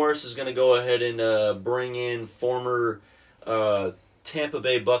Raheem Morris is going to go ahead and bring in former Tampa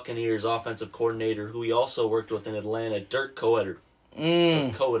Bay Buccaneers offensive coordinator, who he also worked with in Atlanta, Dirk Coetter.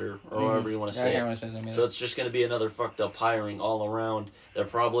 Coetter, or however you want to say it. So it's just going to be another fucked up hiring all around. They're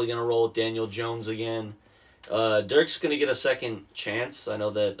probably going to roll with Daniel Jones again. Dirk's going to get a second chance. I know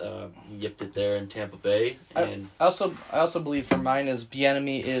that he yipped it there in Tampa Bay. And I also believe for mine is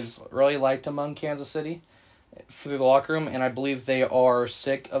Bieniemy is really liked among Kansas City through the locker room, and I believe they are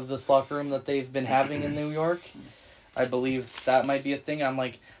sick of this locker room that they've been having in New York. I believe that might be a thing. I'm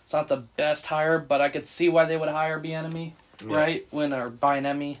like, it's not the best hire, but I could see why they would hire Bieniemy, right? Or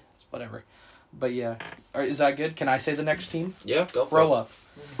Bieniemy, it's whatever. But yeah, is that good? Can I say the next team? Yeah, go for Roll it. up.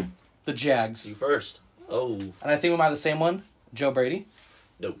 The Jags. You first. Oh. And I think we might have the same one. Joe Brady?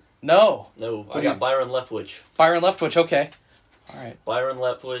 No. I got Byron Leftwich. Byron Leftwich, okay. All right. Byron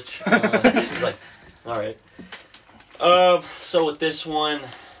Leftwich. He's like, all right. So with this one,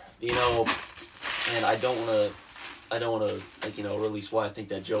 and I don't want to, release why I think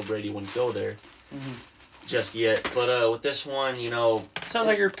that Joe Brady wouldn't go there. Mm-hmm. just yet. But with this one, sounds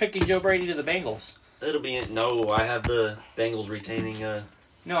like you're picking Joe Brady to the Bengals. It'll be no. I have the Bengals retaining.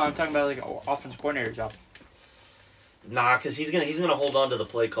 No, I'm talking about like an offensive coordinator job. Nah, because he's gonna hold on to the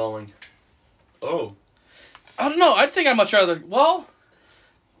play calling. Oh, I don't know. I think I'd much rather. Well,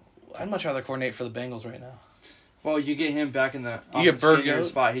 I'd much rather coordinate for the Bengals right now. Well, you get him back in the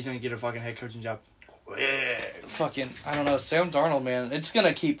spot. He's gonna get a fucking head coaching job. Fucking, I don't know. Sam Darnold, man, it's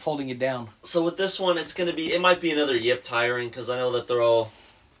gonna keep folding you down. So with this one, it might be another yip tiring because I know that they're all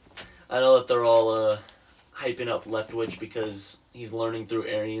hyping up Leftwich because he's learning through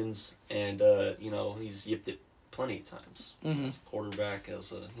Arians and he's yipped it plenty of times as a quarterback,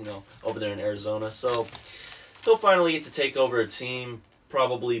 over there in Arizona. So he'll finally get to take over a team,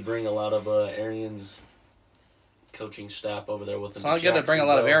 probably bring a lot of Arians coaching staff over there with him. It's not good to bring a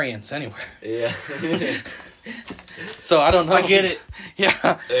lot of Arians anywhere. Yeah. So I don't know. I get it.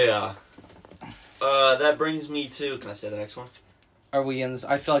 Yeah. Yeah. That brings me to. Can I say the next one? Are we in this?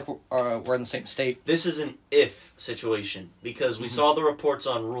 I feel like we're in the same state. This is an if situation because we saw the reports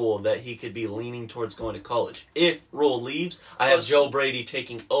on Rule that he could be leaning towards going to college. If Rule leaves, I have Joe Brady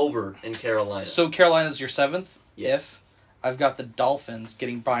taking over in Carolina. So Carolina's your 7th? Yes. If I've got the Dolphins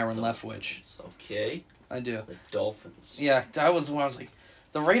getting Byron Leftwich. Okay. I do. The Dolphins. Yeah, that was when I was like,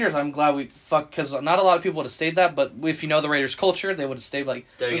 the Raiders, I'm glad we because not a lot of people would have stayed that, but if you know the Raiders culture, they would have stayed like...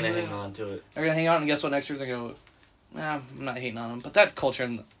 They're going to hang on to it. They're going to hang on, and guess what? Next year they're going to go, I'm not hating on them, but that culture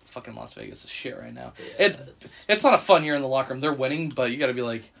in fucking Las Vegas is shit right now. Yeah, it's not a fun year in the locker room. They're winning, but you got to be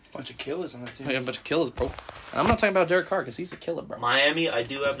like... Bunch of killers on that team. Yeah, a bunch of killers, bro. I'm not talking about Derek Carr, because he's a killer, bro. Miami, I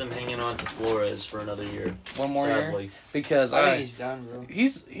do have them hanging on to Flores for another year. One more sadly. year? Because I think he's done, bro.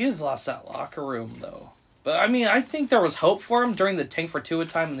 He's lost that locker room, though. But, I mean, I think there was hope for him during the tank for Tua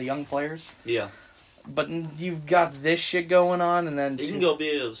time and the young players. Yeah. But you've got this shit going on, and then... He can go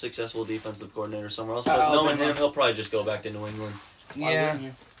be a successful defensive coordinator somewhere else, but knowing him, he'll probably just go back to New England. Yeah.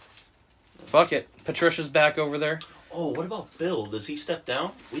 Fuck it. Patricia's back over there. Oh, what about Bill? Does he step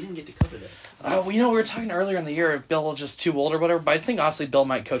down? We didn't get to cover that. We were talking earlier in the year if Bill just too old or whatever, but I think, honestly, Bill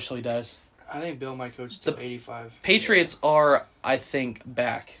might coach till he dies. I think Bill might coach till 85. Patriots are, I think,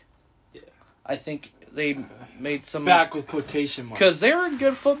 back. Yeah. I think... They made some... Back with quotation marks. Because they're a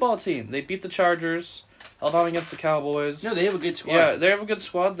good football team. They beat the Chargers, held on against the Cowboys. No, they have a good squad. Yeah, they have a good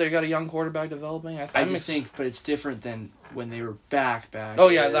squad. They got a young quarterback developing. I think, but it's different than when they were back. Oh,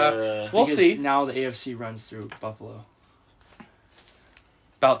 yeah. We'll see. Now the AFC runs through Buffalo.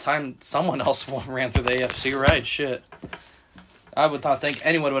 About time someone else ran through the AFC, right? Shit. I would not think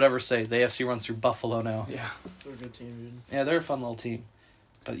anyone would ever say the AFC runs through Buffalo now. Yeah. They're a good team, dude. Yeah, they're a fun little team.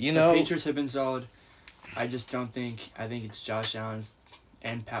 But, The Patriots have been solid. I just don't think... I think it's Josh Allen's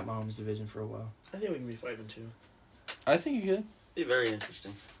and Pat Mahomes' division for a while. I think we can be 5-2. I think you could. Be very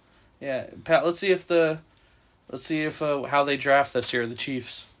interesting. Yeah, Pat. Let's see if how they draft this year. The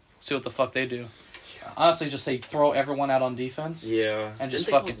Chiefs. See what the fuck they do. Yeah. Honestly, just say throw everyone out on defense. Yeah. And just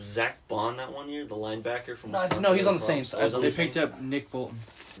fucking Zach Bond that 1 year, the linebacker from Wisconsin. No, he's on the Saints. They picked up Nick Bolton.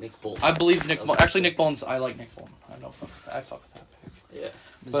 Nick Bolton. I believe Nick. Actually, Nick Bolton's. I like Nick Bolton. I fuck with that pick. Yeah.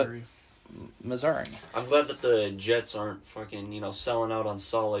 Missouri. Missouri. I'm glad that the Jets aren't fucking, selling out on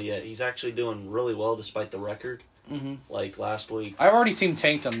Saleh yet. He's actually doing really well despite the record. Mm-hmm. Like last week. I've already team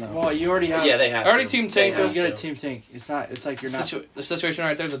tanked him, though. Well, you already have... Yeah, they have I already team tanked him. You get a team tank. It's like you're not... The situation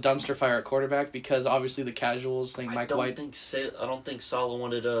right there's a dumpster fire at quarterback because obviously the casuals think Mike White... I don't think Saleh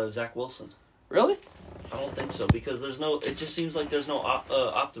wanted Zach Wilson. Really? I don't think so because it just seems like there's no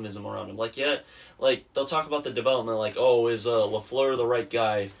optimism around him. They'll talk about the development is LaFleur the right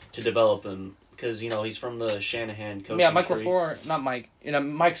guy to develop him? Because, he's from the Shanahan coaching Yeah, Mike tree. LaFleur, not Mike.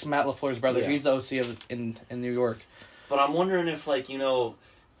 Mike's Matt LaFleur's brother. Yeah. He's the OC in New York. But I'm wondering if,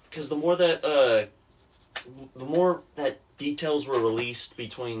 because the more that details were released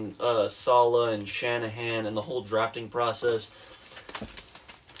between Saleh and Shanahan and the whole drafting process,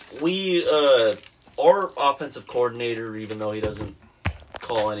 our offensive coordinator, even though he doesn't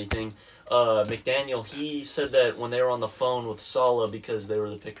call anything, McDaniel, he said that when they were on the phone with Saleh because they were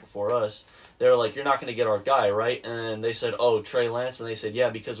the pick before us, they were like, "You're not going to get our guy, right?" And they said, "Oh, Trey Lance," and they said, "Yeah,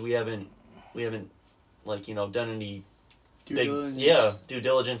 because we haven't done any due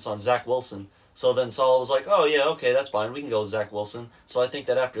diligence on Zach Wilson." So then Saleh was like, "Oh yeah, okay, that's fine. We can go with Zach Wilson." So I think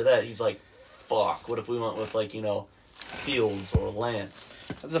that after that, he's like, "Fuck, what if we went with Fields or Lance?"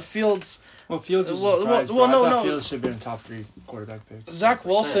 The Fields. Well, Fields was I thought Fields should have been a top 3 quarterback pick. Zach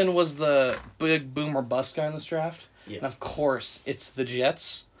Wilson was the big boomer bust guy in this draft. Yeah. And of course, it's the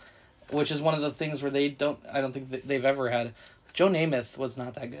Jets, which is one of the things where I don't think they've ever had. Joe Namath was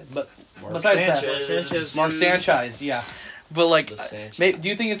not that good, but Mark Sanchez, yeah. But do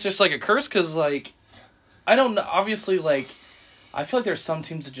you think it's just like a curse? Because I I don't know. Obviously, like, I feel like there's some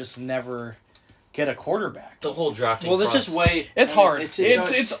teams that just never get a quarterback. The whole drafting. Well, let's just wait. It's hard. It's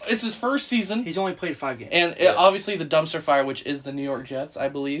his first season. He's only played 5 games, and obviously the dumpster fire, which is the New York Jets, I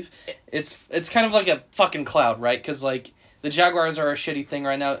believe. It's kind of like a fucking cloud, right? Because like the Jaguars are a shitty thing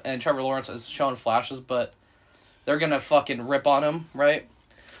right now, and Trevor Lawrence is showing flashes, but they're gonna fucking rip on him, right?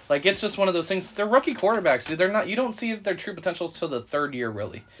 Like, it's just one of those things. They're rookie quarterbacks, dude. They're not. You don't see their true potential till the 3rd year,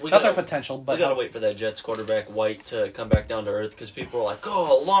 really. Not their potential, but we gotta wait for that Jets quarterback White to come back down to earth because people are like,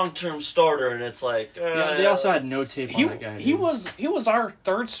 "Oh, long-term starter," and it's like, they also had no tape on that guy. He was our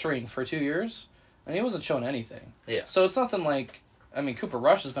 3rd string for 2 years, and he wasn't showing anything. Yeah. So it's nothing like. I mean, Cooper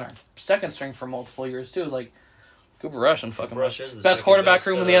Rush has been our 2nd string for multiple years too. Like. Cooper Rush and fucking best quarterback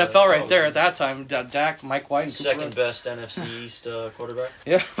room in the NFL right there at that time. Dak, Mike White, and second best NFC East quarterback.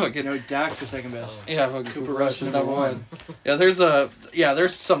 Yeah, fucking. No, Dak's the second best. Yeah, fucking Cooper Rush is number 1. Yeah,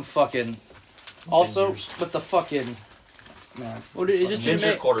 there's some fucking. Also, with the fucking. Man, well, it just didn't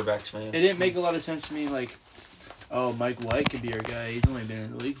make quarterbacks, man. It didn't make a lot of sense to me. Like, oh, Mike White could be our guy. He's only been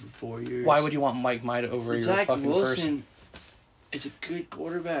in the league for 4 years. Why would you want Mike White over your fucking Wilson is a good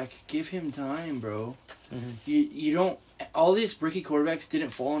quarterback. Give him time, bro. Mm-hmm. You don't. All these rookie quarterbacks didn't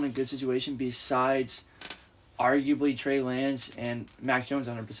fall in a good situation besides arguably Trey Lance and Mac Jones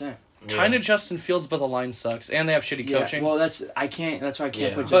 100%. Yeah. Kind of Justin Fields, but the line sucks, and they have shitty coaching. Well, that's why I can't put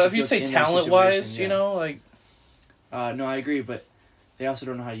Justin But if you Fields say in talent wise, you know, like. No, I agree, but they also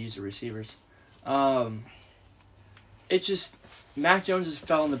don't know how to use the receivers. It just Mac Jones just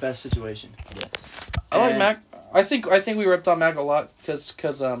fell in the best situation. Yes. I like Mac. I think we ripped on Mac a lot because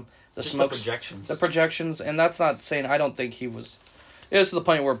the projections, and that's not saying I don't think he was. It was to the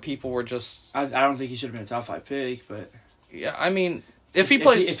point where people were just. I don't think he should have been a top 5 pick, but yeah, I mean, if he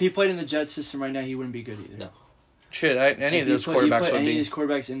played in the Jets system right now, he wouldn't be good either. No, shit, any of those quarterbacks would be. Any of these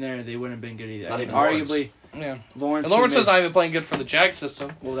quarterbacks in there, they wouldn't have been good either. Not even arguably, yeah. Lawrence is not even playing good for the Jag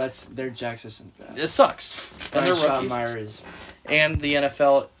system. Well, that's their Jag system. It sucks, and they're rookies. Is. And the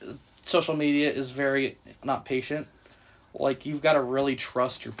NFL social media is very not patient. Like, you've got to really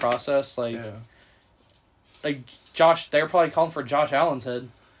trust your process. Like Josh, they're probably calling for Josh Allen's head.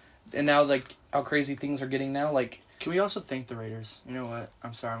 And now, like, how crazy things are getting now. Like, can we also thank the Raiders? You know what?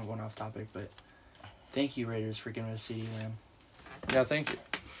 I'm sorry I'm going off topic, but thank you, Raiders, for giving us CeeDee Lamb. Yeah, thank you.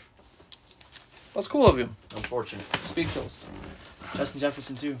 That's cool of you. Unfortunate. Speak Phils. Justin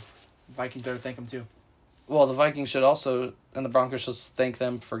Jefferson, too. Vikings better thank him, too. Well, the Vikings should also, and the Broncos should thank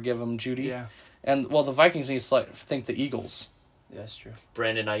them for giving him Judy. Yeah. And, well, the Vikings need to thank the Eagles. Yeah, that's true.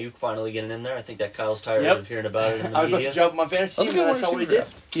 Brandon Ayuk finally getting in there. I think that Kyle's tired of hearing about it in the I was media. about to drop my fantasy team, and I saw what he did.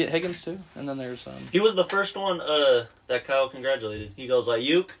 Yeah, Higgins, too. And then there's... He was the first one that Kyle congratulated. He goes,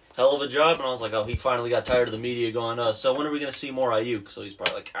 Ayuk, hell of a job. And I was like, oh, he finally got tired of the media going, so when are we going to see more Ayuk? So he's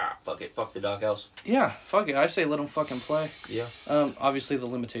probably like, fuck it. Fuck the doghouse. Yeah, fuck it. I say let him fucking play. Yeah. Obviously, the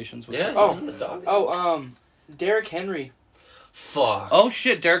limitations. Derrick Henry. Fuck. Oh,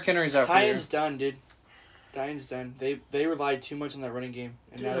 shit. Derrick Henry's out for the year. Titans done, dude. Titans done. They relied too much on that running game,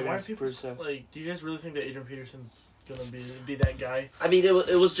 and now they're going to prove stuff. Like, do you guys really think that Adrian Peterson's gonna be that guy? I mean,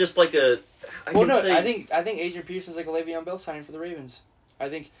 it was just like a. I think Adrian Peterson's like a Le'Veon Bell signing for the Ravens. I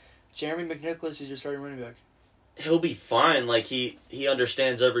think Jeremy McNicholas is your starting running back. He'll be fine. Like, he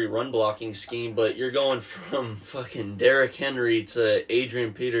understands every run blocking scheme, but you're going from fucking Derrick Henry to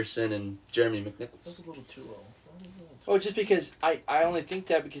Adrian Peterson and Jeremy McNicholas. That's a little too low. Oh, just because I only think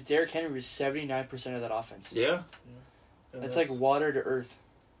that because Derrick Henry was 79% of that offense. Yeah. That's like water to earth.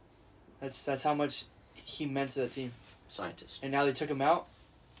 That's how much he meant to that team. Scientist. And now they took him out.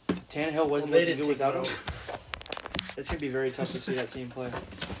 Tannehill wasn't looking good without him. It's going to be very tough to see that team play.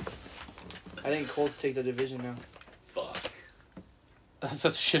 I think Colts take the division now. Fuck. That's a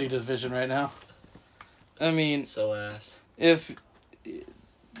shitty division right now. I mean... So ass. I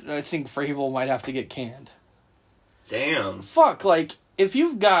think Vrabel might have to get canned. Damn. Fuck, like, if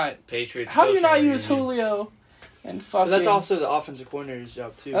you've got... Patriots. How do you not use Julio and fucking... But that's also the offensive coordinator's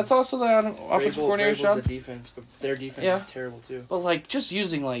job, too. That's also the offensive coordinator's job? The defense, but their defense is terrible, too. But, like, just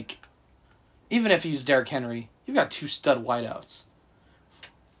using, like... Even if you use Derrick Henry, you've got 2 stud wideouts.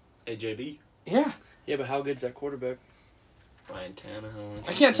 AJB? Yeah. Yeah, but how good's that quarterback? Ryan Tannehill.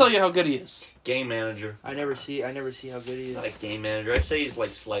 I can't tell you how good he is. Game manager. I never see how good he is. Not a game manager. I say he's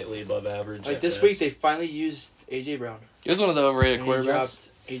like slightly above average. Like this week, they finally used AJ Brown. He was one of the overrated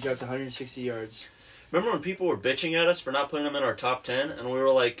quarterbacks. He dropped 160 yards. Remember when people were bitching at us for not putting him in our top 10, and we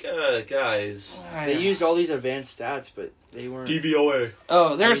were like, guys. They used all these advanced stats, but they weren't. DVOA.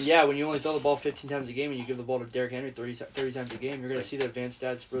 Oh, there's when you only throw the ball 15 times a game and you give the ball to Derrick Henry 30 times a game, you're going to see the advanced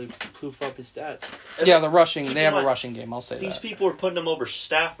stats really poof up his stats. Yeah, the rushing. They have a rushing game. I'll say these that. These people were putting him over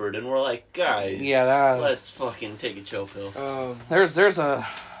Stafford, and we're like, guys, let's fucking take a chill pill. There's a.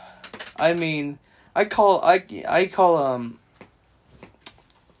 I mean, I call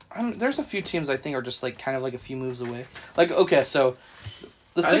there's a few teams I think are just like kind of like a few moves away. Like, okay, so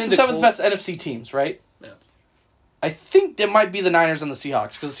the 6th and 7th best NFC teams, right? Yeah. I think it might be the Niners and the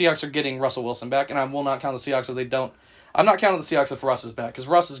Seahawks because the Seahawks are getting Russell Wilson back, and I will not count the Seahawks if they don't. I'm not counting the Seahawks if Russ is back because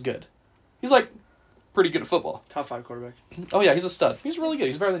Russ is good. He's like pretty good at football. Top 5 quarterback. Oh yeah, he's a stud. He's really good.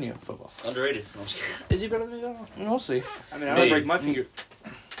 He's better than you at football. Underrated. No, I'm just kidding. Is he better than you? We'll see. I mean, I don't break my finger.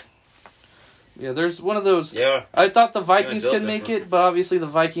 Yeah, there's one of those. Yeah. I thought the Vikings could make it, but obviously the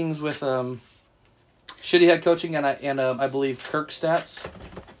Vikings with shitty head coaching and I believe Kirk stats.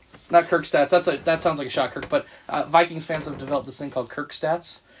 Not Kirk stats. That sounds like a shot, Kirk. But Vikings fans have developed this thing called Kirk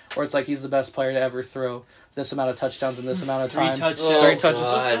stats, where it's like he's the best player to ever throw this amount of touchdowns in this amount of time. 3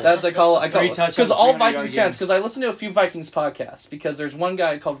 touchdowns. That's I call it because all Vikings fans. games. Because I listen to a few Vikings podcasts. Because there's one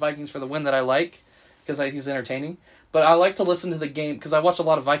guy called Vikings for the Win that I like because he's entertaining. But I like to listen to the game because I watch a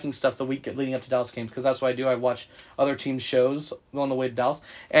lot of Viking stuff the week leading up to Dallas games because that's what I do. I watch other teams' shows on the way to Dallas.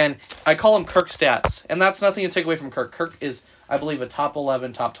 And I call him Kirk stats. And that's nothing to take away from Kirk. Kirk is, I believe, a top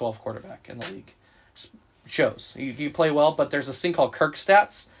 11, top 12 quarterback in the league. Shows. You play well, but there's this thing called Kirk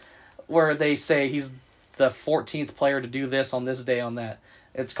stats where they say he's the 14th player to do this on this day on that.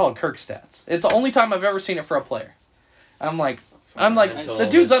 It's called Kirk stats. It's the only time I've ever seen it for a player. I'm like, the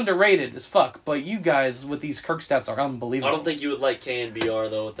dude's underrated as fuck, but you guys with these Kirk stats are unbelievable. I don't think you would like KNBR,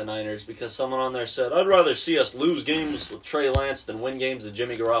 though, with the Niners, because someone on there said, I'd rather see us lose games with Trey Lance than win games with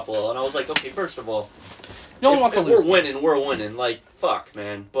Jimmy Garoppolo. And I was like, okay, first of all, no one wants to lose. We're winning. Like, fuck,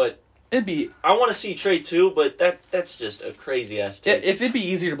 man. But I want to see Trey, too, but that's just a crazy-ass take. If it'd be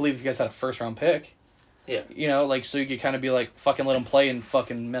easier to believe if you guys had a first-round pick. Yeah. You know, like, so you could kind of be like, fucking let him play and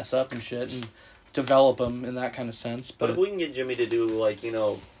fucking mess up and shit and develop him in that kind of sense. But if we can get Jimmy to do, like, you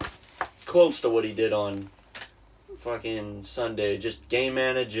know, close to what he did on fucking Sunday, just game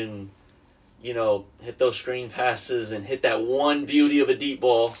manage and, you know, hit those screen passes and hit that one beauty of a deep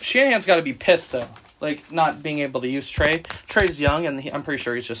ball. Shanahan's got to be pissed, though. Like, not being able to use Trey. Trey's young, and I'm pretty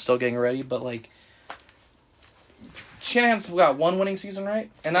sure he's just still getting ready, but, like, Shanahan's got one winning season, right?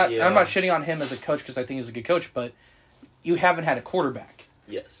 And I'm not shitting on him as a coach because I think he's a good coach, but you haven't had a quarterback.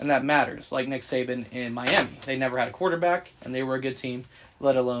 Yes. And that matters. Like Nick Saban in Miami. They never had a quarterback, and they were a good team,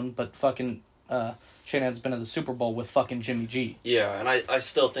 let alone, but fucking Shanahan's been in the Super Bowl with fucking Jimmy G. Yeah, and I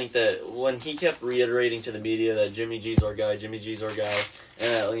still think that when he kept reiterating to the media that Jimmy G's our guy,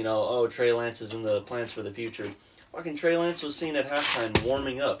 and, you know, Trey Lance is in the plans for the future. Fucking Trey Lance was seen at halftime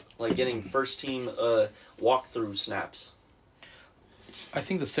warming up, like getting first-team walkthrough snaps. I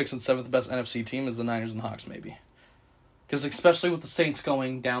think the 6th and 7th best NFC team is the Niners and Hawks, maybe. Because especially with the Saints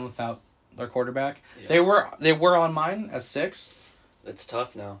going down without their quarterback. Yeah. They were on mine as 6. It's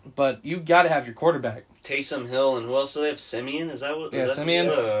tough now. But you got to have your quarterback. Taysom Hill, and who else do they have? Simeon? Is that what? Yeah, Simeon,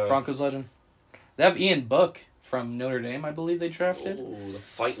 Broncos legend. They have Ian Book from Notre Dame, I believe they drafted. Oh, the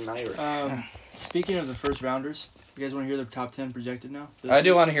fighting Irish. Speaking of the first rounders, you guys want to hear the top 10 projected now? I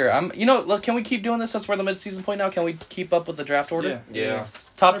do want to hear it. Look, can we keep doing this since we're the mid-season point now? Can we keep up with the draft order? Yeah.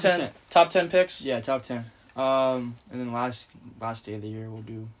 Top 10. Top 10 picks? Yeah, top 10. And then last day of the year we'll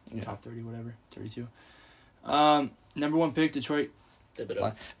do top 30, whatever, 32. Number 1 pick, Detroit.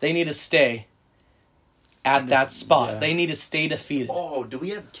 They need to stay at that spot. Yeah. They need to stay defeated. Oh, do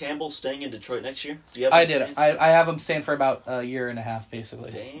we have Campbell staying in Detroit next year? I did. I have him staying for about a year and a half,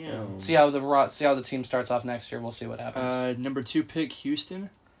 basically. Damn. See how the team starts off next year. We'll see what happens. Number 2 pick, Houston.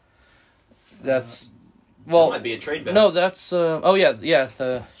 That's. Well, that might be a trade back. No, that's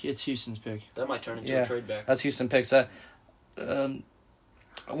it's Houston's pick. That might turn into a trade back. That's Houston picks.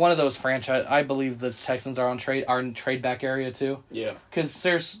 One of those franchise. I believe the Texans are in trade back area too. Yeah, because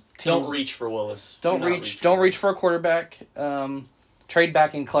there's teams. Don't reach for Willis. Don't reach for a quarterback. Trade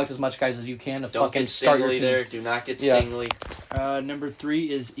back and collect as much guys as you can to fucking start your team. There. Do not get Stingley. Number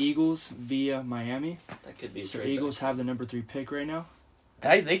 3 is Eagles via Miami. That could be a so trade Eagles back. have the number 3 pick right now.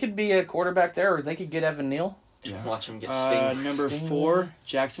 They could be a quarterback there, or they could get Evan Neal. Yeah. Watch him get Stingley. Number 4,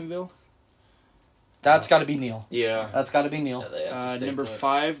 Jacksonville. That's got to be Neal. Yeah. That's got to be Neal. Yeah, number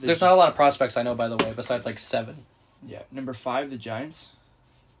 5. There's not a lot of prospects I know, by the way, besides like 7. Yeah. Number 5, the Giants.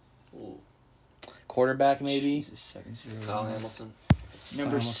 Ooh. Quarterback, maybe. Kyle Hamilton.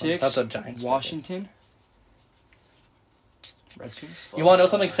 Number 6, that's a Giants Washington. Redskins. You want to know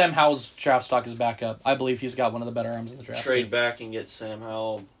something? Sam Howell's draft stock is back up. I believe he's got one of the better arms in the draft. Trade back and get Sam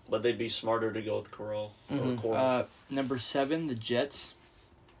Howell, but they'd be smarter to go with Corral. Number 7, the Jets.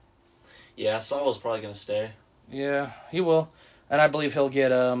 Yeah, Salah's probably going to stay. Yeah, he will. And I believe he'll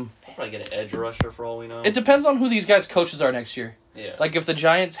get... He'll probably get an edge rusher for all we know. It depends on who these guys' coaches are next year. Yeah. Like, if the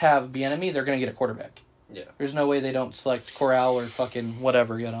Giants have Bieniemy, they're going to get a quarterback. Yeah. There's no way they don't select Corral or fucking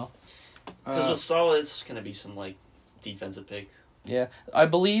whatever, you know? Because with Salah, it's going to be some, like, defensive pick. Yeah. I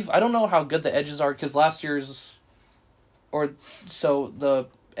don't know how good the edges are, because last year's... So, the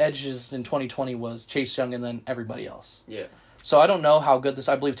edges in 2020 was Chase Young and then everybody else. Yeah. So, I don't know how good this...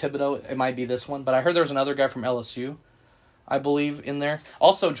 I believe Thibodeau, it might be this one, but I heard there was another guy from LSU, I believe, in there.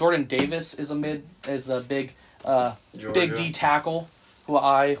 Also, Jordan Davis is a big D tackle, who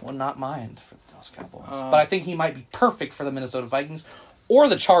I will not mind for those Cowboys. But I think he might be perfect for the Minnesota Vikings or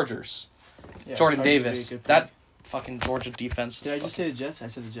the Chargers. Yeah, Jordan Davis. That fucking Georgia defense. Did I just say the Jets? I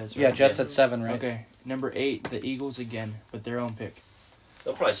said the Jets, right? Yeah, Jets at 7, right? Okay. Number 8, the Eagles again, with their own pick.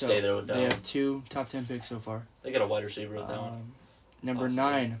 They'll probably stay there with that. They have 2 top 10 picks so far. They got a wide receiver with that one. Number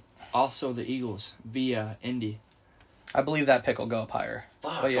 9, also the Eagles, via Indy. I believe that pick will go up higher.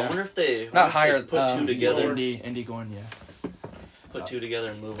 Fuck, but yeah. I wonder if they higher. Put 2 together. Indy going, yeah. Put 2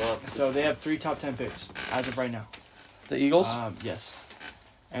 together and move up. So they have 3 top 10 picks as of right now. The Eagles? Yes.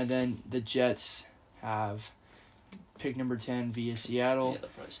 And then the Jets have pick number 10 via Seattle. Yeah, they'll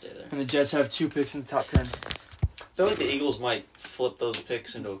probably stay there. And the Jets have 2 picks in the top 10. I feel like the Eagles might flip those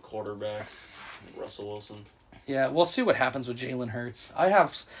picks into a quarterback, Russell Wilson. Yeah, we'll see what happens with Jalen Hurts. What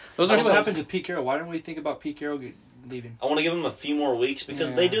happens with Pete Carroll? Why don't we think about Pete Carroll leaving? I want to give him a few more weeks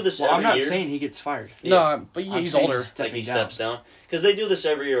because they do this every year. I'm not saying he gets fired. Yeah. No, but he's older. Like he steps down. Because they do this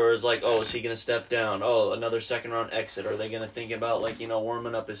every year where it's like, oh, is he going to step down? Oh, another second-round exit. Are they going to think about, like,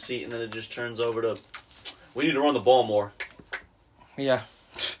 warming up his seat? And then it just turns over to, we need to run the ball more. Yeah.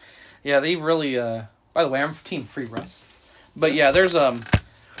 Yeah, they really, by the way, I'm team free Russ. But yeah, there's,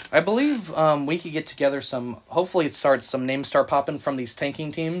 I believe we could get together hopefully some names start popping from these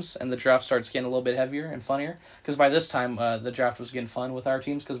tanking teams and the draft starts getting a little bit heavier and funnier. Because by this time, the draft was getting fun with our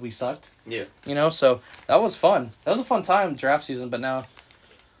teams because we sucked. Yeah. So that was fun. That was a fun time, draft season, but now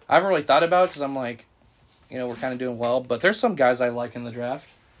I haven't really thought about it because I'm like, we're kind of doing well. But there's some guys I like in the draft.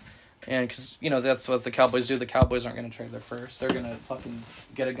 And because, that's what the Cowboys do. The Cowboys aren't going to trade their first. They're going to fucking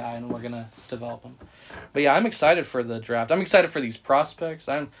get a guy and we're going to develop him. But yeah, I'm excited for the draft. I'm excited for these prospects.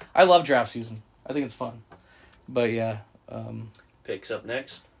 I love draft season. I think it's fun. But yeah. Picks up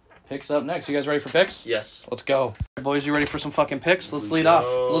next. You guys ready for picks? Yes. Let's go. Boys, you ready for some fucking picks? Let's lead off.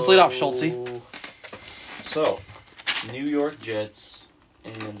 Let's lead off, Schultzy. So, New York Jets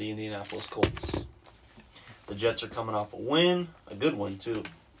and the Indianapolis Colts. The Jets are coming off a win. A good one, too.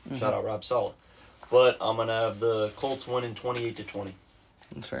 Mm-hmm. Shout out Rob Saleh. But I'm going to have the Colts winning 28-20.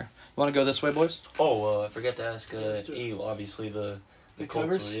 That's fair. You want to go this way, boys? Oh, I forgot to ask E. Obviously, the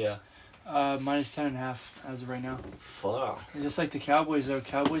Colts were, yeah. Minus 10.5 as of right now. Fuck. Just like the Cowboys, though.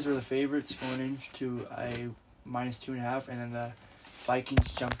 Cowboys were the favorites going into a minus 2.5, and then the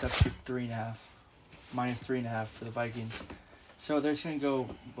Vikings jumped up to 3.5. Minus 3.5 for the Vikings. So they're just going to go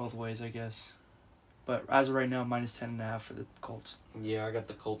both ways, I guess. But as of right now, minus 10.5 for the Colts. Yeah, I got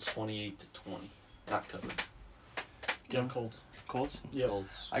the Colts 28-20. Not covered. Yeah, Colts. Colts? Yeah.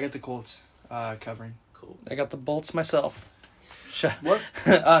 Colts. I got the Colts covering. Cool. I got the Bolts myself. What?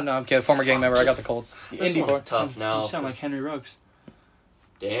 No, I'm kidding. Former gang member. I got the Colts. This one's tough now. You sound like Henry Ruggs.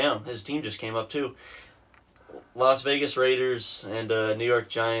 Damn, his team just came up too. Las Vegas Raiders and New York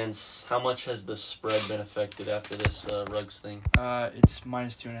Giants. How much has the spread been affected after this Ruggs thing? It's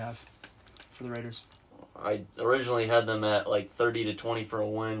minus 2.5 for the Raiders. I originally had them at like 30-20 for a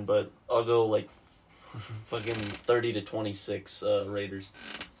win, but I'll go like fucking 30-26 Raiders.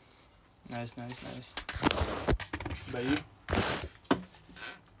 Nice. About you?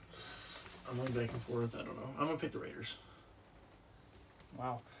 I'm going back and forth. I don't know. I'm going to pick the Raiders.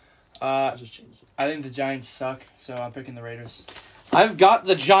 Wow. Just change it. I think the Giants suck, so I'm picking the Raiders. I've got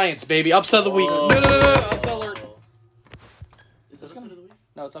the Giants, baby. Upset of the week. No. Upset alert. Is that upset of the week?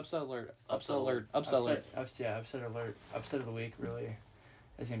 No, it's upset alert. Upset alert. Upset alert. Upset of the week, really.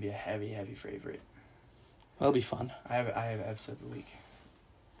 It's going to be a heavy favorite. That'll be fun. I have upset of the week.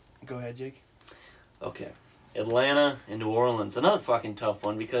 Go ahead, Jake. Okay. Atlanta and New Orleans. Another fucking tough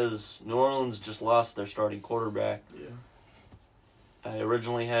one because New Orleans just lost their starting quarterback. Yeah. I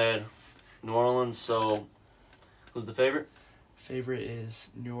originally had New Orleans, so who's the favorite? Favorite is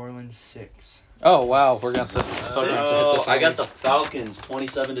New Orleans 6. Oh, wow. We're going to I got the Falcons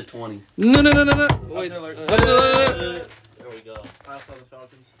 27-20. No. Wait. There we go. I also have the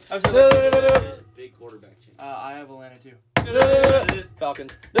Falcons. Big quarterback change. I have Atlanta too.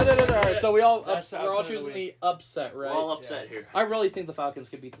 Falcons. Alright, so we're all Upset choosing of the upset, right? We're all upset here. I really think the Falcons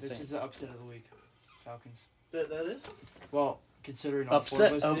could beat the This Saints. is the upset of the week. Falcons. That is? Well, considering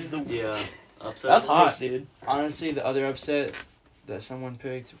Upset all of the week. Yeah. Upset. That's of the hot, dude. Honestly, the other upset that someone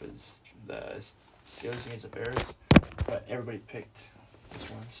picked was the Steelers against the Bears, but everybody picked this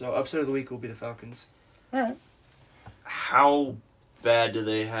one. So upset of the week will be the Falcons. All right. How bad do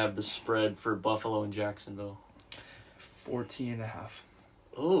they have the spread for Buffalo and Jacksonville?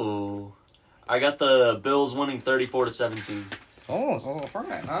 14.5. Ooh. I got the Bills winning 34-17. Oh, so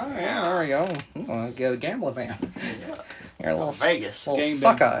right. Oh, yeah, there we go. Get a gambling man. You're a little Vegas. little Gang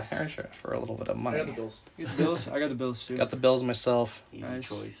sucker for a little bit of I money. got the Bills. You get the Bills? I got the Bills too. Got the Bills myself. Easy Nice.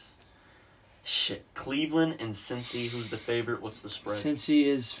 choice. Shit. Cleveland and Cincy, who's the favorite? What's the spread? Cincy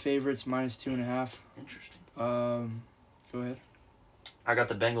is favorites minus 2.5. Interesting. Go ahead. I got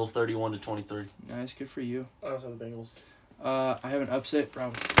the Bengals 31-23. Nice, good for you. I also have the Bengals. I have an upset.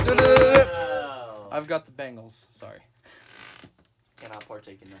 Browns. Wow. I've got the Bengals. Sorry. Cannot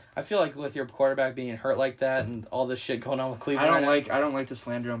partake in that. I feel like with your quarterback being hurt like that and all this shit going on with Cleveland, I don't like the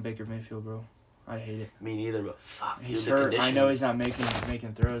slander on Baker Mayfield, bro. I hate it. Me neither, but fuck. He's dude, the hurt. I conditions. know he's not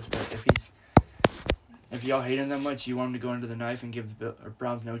making throws, but if y'all hate him that much, you want him to go under the knife and give the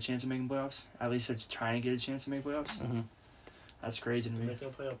Browns no chance of making playoffs. At least it's trying to get a chance to make playoffs. Mm-hmm. That's crazy to me. Making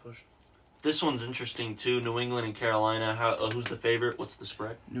a playoff push. This one's interesting too. New England and Carolina. Who's the favorite? What's the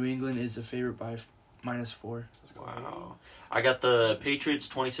spread? New England is a favorite by -4. Wow. I got the Patriots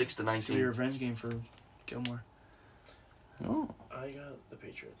 26-19. It's a revenge game for Gilmore. Oh, I got the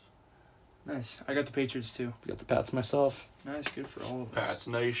Patriots. Nice. I got the Patriots too. got the Pats myself. Nice, good for all of us. Pats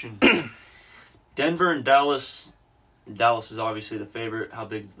Nation. Denver and Dallas. Dallas is obviously the favorite. How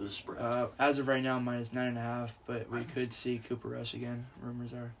big is the spread? As of right now, -9.5, but we could see Cooper Rush again.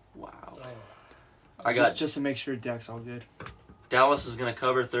 Rumors are. Wow. Oh. I got just to make sure Dak's all good. Dallas is going to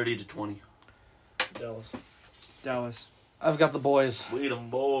cover 30-20. Dallas. I've got the boys. Sweet 'em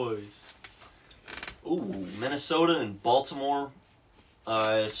boys. Ooh, Minnesota and Baltimore.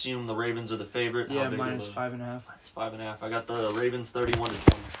 I assume the Ravens are the favorite. Yeah, How big minus of a- 5.5. It's 5.5. I got the Ravens 31-20.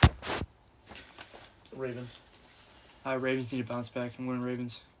 Ravens. Ravens need to bounce back. I'm going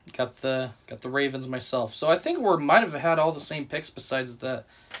Ravens. Got the Ravens myself. So I think we might have had all the same picks besides the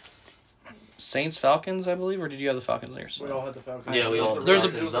Saints Falcons, I believe, or did you have the Falcons there? We all had the Falcons. Yeah, we all. That There's a-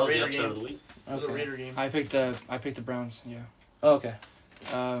 was that was the Raider episode game. of the week. It was a Raider game. I picked the Browns. Yeah. Oh, okay.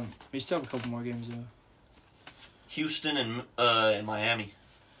 We still have a couple more games though. Houston and Miami.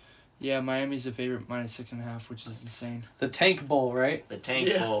 Yeah, Miami's the favorite -6.5, which is insane. The Tank Bowl, right? The Tank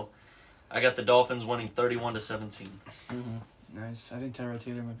Yeah. Bowl. I got the Dolphins winning 31-17. Mm-hmm. Nice. I think Tyrod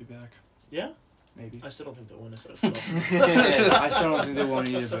Taylor might be back. Yeah? Maybe. I still don't think they'll win. I still don't think they won't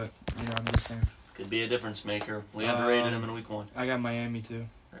either, but I'm just saying. Could be a difference maker. We underrated him in week 1. I got Miami too.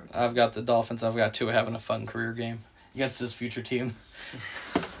 I've got the Dolphins. I've got Tua having a fun career game against his future team.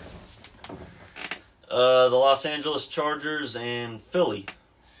 The Los Angeles Chargers and Philly.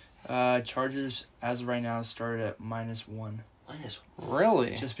 Chargers, as of right now, started at -1.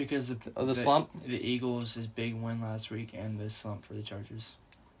 Really? Just because Of the slump? The Eagles' big win last week and the slump for the Chargers.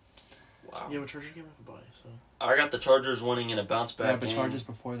 Wow. Yeah, but Chargers came off a bye, so. I got the Chargers winning in a bounce back Yeah, but game. Chargers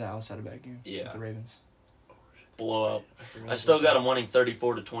before that outside of that game. Yeah. With the Ravens. Blowout. I still got them winning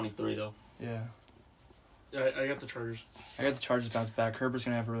 34-23 though. Yeah. Yeah, I got the Chargers. I got the Chargers bounce back. Herbert's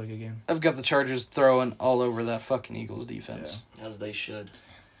going to have a really good game. I've got the Chargers throwing all over that fucking Eagles defense. As they should.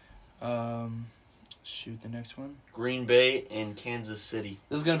 Shoot, the next one. Green Bay and Kansas City.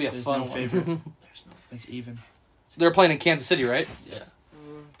 This is going to be a There's fun no one. favorite. There's no. It's even. They're playing in Kansas City, right? Yeah.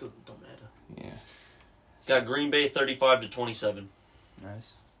 Don't matter. Yeah. Got Green Bay 35-27.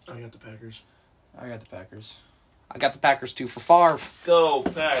 Nice. I got the Packers. I got the Packers. I got the Packers too for Favre. Go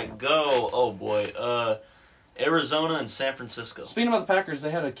Pack, go! Oh boy. Arizona and San Francisco. Speaking about the Packers,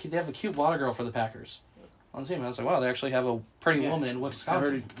 they have a cute water girl for the Packers on the team. I was like, wow, they actually have a pretty woman in I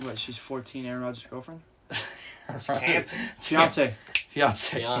Wisconsin. heard, she's 14, Aaron Rodgers' girlfrand? Fiance. Fiance.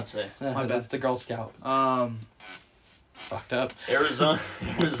 Fiance. That's the Girl Scout. Fucked up. Arizona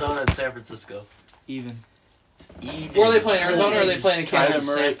and San Francisco. Even. Even. Where are they playing? Arizona or are they playing in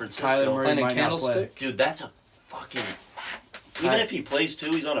Kansas? San Francisco. Kyler Murray Playing in might not play. Candlestick? Dude, that's a fucking... Even if he plays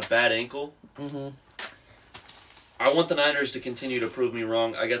too, he's on a bad ankle. Mm-hmm. I want the Niners to continue to prove me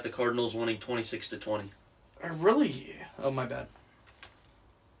wrong. I got the Cardinals winning 26-20. I really... Oh, my bad.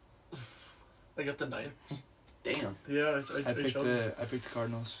 I got the Niners. Damn. Yeah, I picked the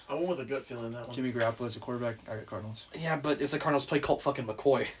Cardinals. I went with a gut feeling in that one. Jimmy Garoppolo as a quarterback. I got Cardinals. Yeah, but if the Cardinals play Colt fucking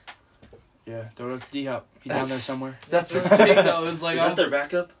McCoy. Yeah, throw it up to D-Hop. He's down there somewhere. That's the thing, though. Is like, is that their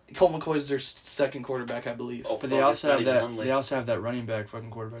backup? Colt McCoy's their second quarterback, I believe. Oh, But they also have that. They also have that running back fucking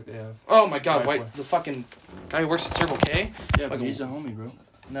quarterback they have. Oh my God! Wait, the fucking guy who works at Circle K. Yeah, but he's a homie, bro.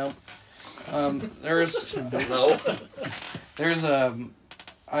 No.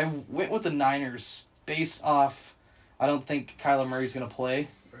 I went with the Niners based off. I don't think Kyler Murray's gonna play,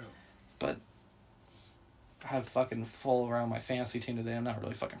 but I have fucking full around my fantasy team today. I'm not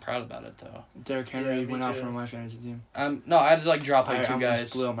really fucking proud about it though. Derrick Henry went out from my fantasy team. No, I had to drop two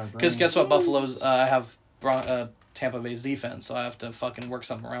guys. Because guess what? Buffalo's I have Tampa Bay's defense, so I have to fucking work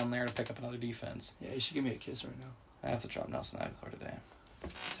something around there to pick up another defense. Yeah, you should give me a kiss right now. I have to drop Nelson Aguilar today.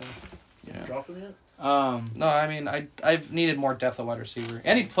 So, yeah. Drop him yet? No, I mean I've needed more depth at wide receiver,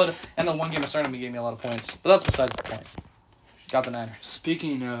 and the one game I started him, he gave me a lot of points, but that's besides the point. Got the Niners.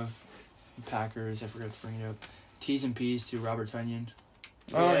 Speaking of Packers, I forgot to bring it up. T's and P's to Robert Tonyan.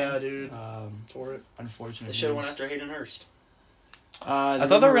 Oh yeah, dude. Tore it. Unfortunate. They should have went after Hayden Hurst. I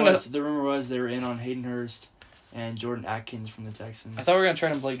thought they were gonna. The rumor was they were in on Hayden Hurst and Jordan Atkins from the Texans. I thought we were gonna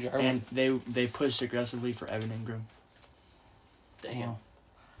trade him Blake Jarwin. And they pushed aggressively for Evan Ingram. Damn. Wow.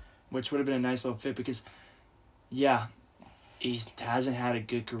 Which would have been a nice little fit because, yeah, he hasn't had a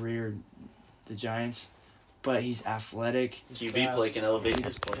good career, the Giants, but he's athletic. QB play can elevate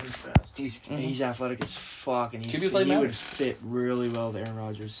his play. He's fast. He's athletic as fuck, and he would fit really well with Aaron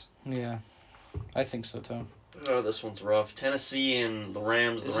Rodgers. Yeah, I think so too. Oh, this one's rough. Tennessee and the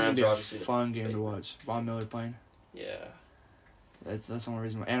Rams. This The Rams is are gonna be obviously a fun game to watch. Von Miller playing. Yeah. That's the only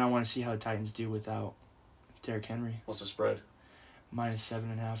reason why. And I want to see how the Titans do without Derrick Henry. What's the spread?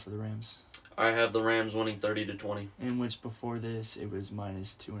 -7.5 for the Rams. I have the Rams winning 30-20. In which before this it was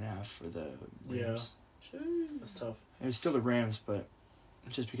 -2.5 for the Rams. Yeah. That's tough. It was still the Rams, but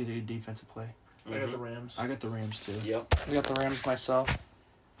just because of the defensive play. I got the Rams. I got the Rams too. Yep. I got the Rams myself.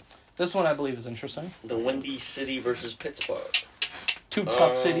 This one I believe is interesting. The Windy City versus Pittsburgh. Two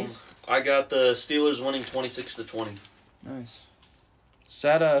tough cities. I got the Steelers winning 26-20. Nice. Is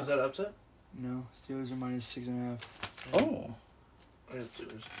that upset? No, Steelers are -6.5. Oh. I got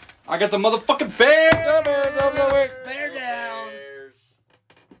Steelers. I got the motherfucking Bears. The Bears over the way. Bear down.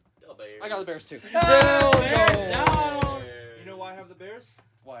 The Bears. I got the Bears too. Bears down. You know why I have the Bears?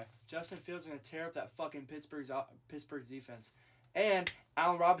 Why? Justin Fields is gonna tear up that fucking Pittsburgh's defense, and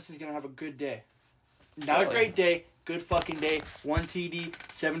Allen Robinson's gonna have a good day. Not a great day, good fucking day. 1 TD,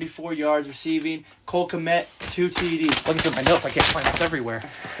 74 yards receiving. Cole Kmet, 2 TDs. Looking through my notes, I can't find this everywhere.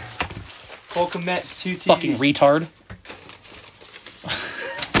 Cole Kmet, 2 TDs. Fucking retard.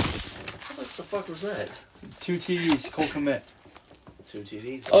 What the fuck was that? 2 TDs, Cole Kmet. 2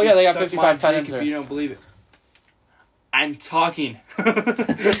 TDs. Oh yeah, they got Suck 55 my tight dick ends if there. you don't believe it. I'm talking. There's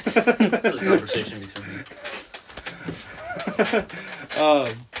a conversation between me.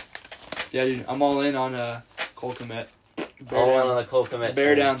 Yeah, dude, I'm all in on Cole Kmet. All in on the Cole Kmet.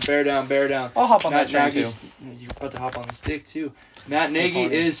 Bear down, bear down, bear down. I'll hop on that train Nagy's, too. You're about to hop on this dick too. Matt Nagy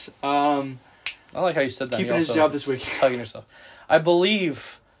is I like how you said that. keeping his job this week. Tugging yourself. I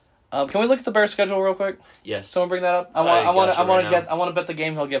believe. Can we look at the Bears schedule real quick? Yes. Someone bring that up. I want to bet the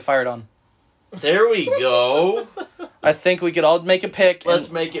game he'll get fired on. There we go. I think we could all make a pick.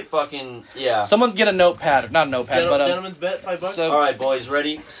 Let's make it fucking, yeah. Someone get a notepad. Not a notepad, but gentleman's bet, $5. So, all right, boys,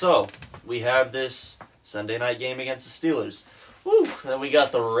 ready? So, we have this Sunday night game against the Steelers. Woo! Then we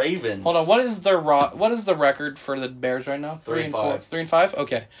got the Ravens. Hold on. What is the record for the Bears right now? 3-5. 3-5?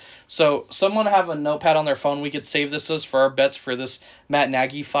 Okay. So, someone have a notepad on their phone. We could save this as for our bets for this Matt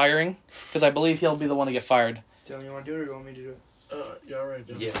Nagy firing. Because I believe he'll be the one to get fired. Tell me you want to do it or you want me to do it? Yeah, all right.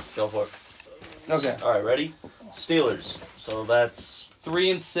 Dude. Yeah, go for it. Okay. All right, ready? Steelers. So that's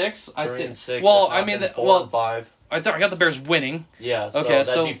 3-6. 3-6. Well, I mean, 4-5. I got the Bears winning. Yeah. So okay,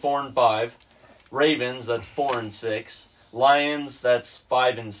 that'd be 4-5. Ravens. That's 4-6. Lions. That's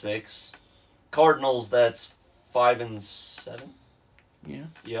 5-6. Cardinals. That's 5-7. Yeah.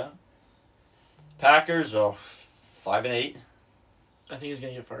 Yeah. Packers. 5-8. I think he's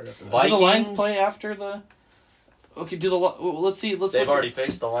gonna get fired after that. Vikings. Do the Lions play after the? Okay. Let's see. They've already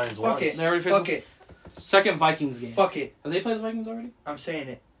faced the Lions once. Fuck it. They already faced Fuck it. Second Vikings game. Fuck it. Have they played the Vikings already? I'm saying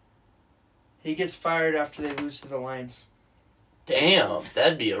it. He gets fired after they lose to the Lions. Damn,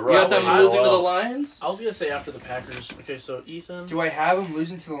 that'd be a You rough. got them way to losing go to the out. Lions? I was gonna say after the Packers. Okay, so Ethan. Do I have him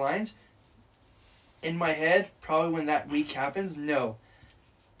losing to the Lions? In my head, probably when that week happens, no.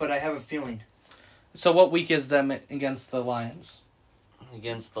 But I have a feeling. So what week is them against the Lions?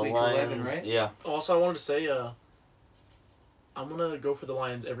 Against the Week Lions, 11, right? Yeah. Also, I wanted to say, I'm gonna go for the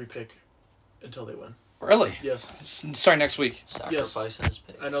Lions every pick until they win. Really? Yes. Sorry, next week. Sacrificing his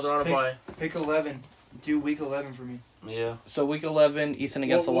picks. I know they're on a bye. Pick 11. Do week 11 for me. Yeah. So week 11, Ethan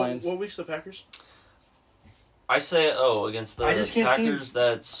against the Lions. What week's the Packers? I say, against the Packers,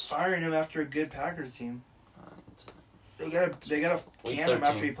 that's firing him after a good Packers team. They gotta can him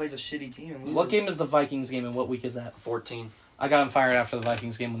after he plays a shitty team. And what game is the Vikings game, and what week is that? 14. I got him fired after the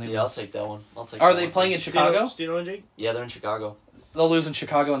Vikings game when they lose. I'll take that one. Are they playing in Chicago? Stino and Jake? Yeah, they're in Chicago. They'll lose in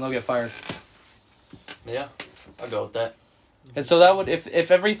Chicago and they'll get fired. Yeah, I'll go with that. And so that would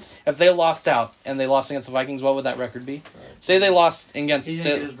if they lost out and they lost against the Vikings, what would that record be? Say they lost against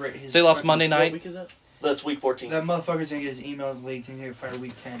say they lost Monday night. What week is that? That's week 14. That motherfucker's gonna get his emails leaked and he's gonna fire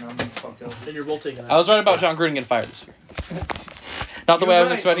week 10. I'm fucked up. Then you're both taking that. I was right about John Gruden getting fired this year. Not the way I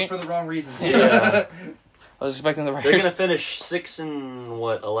was expecting. For the wrong reasons. Yeah. I was expecting the Raiders. They're gonna finish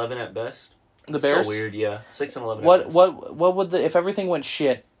 6-11 at best. The Bears. So weird, yeah. 6-11. What would if everything went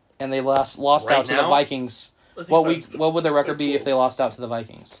shit and they lost right out to the Vikings? What would their record be if they lost out to the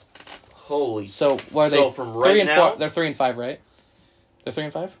Vikings? Holy. So what are they? From right now, they're 3-5, right? They're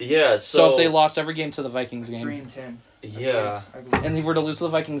 3-5. Yeah. So if they lost every game to the Vikings game, 3-10. Yeah. I believe. And they were to lose to the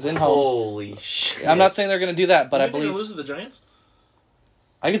Vikings in home. Holy shit! I'm not saying they're going to do that, but I They're believe lose to the Giants.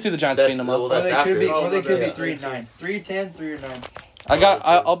 I can see the Giants beating them up. Well, that's after. They could be 3-9, 3-10, 3-9.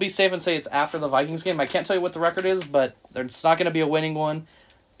 I'll be safe and say it's after the Vikings game. I can't tell you what the record is, but it's not going to be a winning one.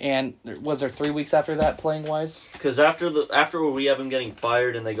 And was there 3 weeks after that playing wise? Because after we have them getting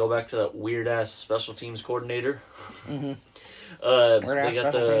fired and they go back to that weird ass special teams coordinator. Mm-hmm. They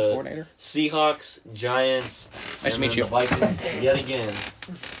got the Seahawks, Giants, nice to meet you. The Vikings yet again.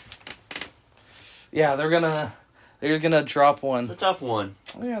 Yeah, they're gonna drop one. It's a tough one.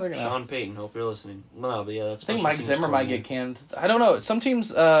 Yeah, they're gonna. Sean Payton, hope you're listening. No, but yeah, that's. I think Mike Zimmer might get canned. I don't know. Some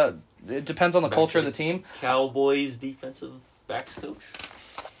teams, it depends on the culture of the team. Cowboys defensive backs coach.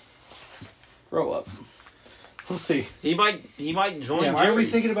 Grow up. We'll see. He might join. Yeah, why are we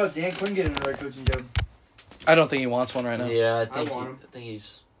thinking about Dan Quinn getting a head coaching job? I don't think he wants one right now. Yeah, I think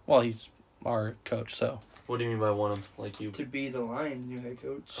he's. Well, he's our coach, so. What do you mean by want him? Like you to be the Lions' new head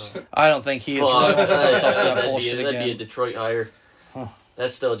coach? I don't think he is willing to put himself to that bullshit again. That'd be a Detroit hire. Huh. That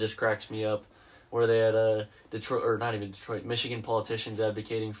still just cracks me up. Where they had Detroit, or not even Detroit, Michigan politicians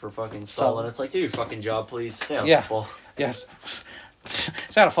advocating for fucking Sullivan. It's like, do your fucking job, please. Stay on football. Yes.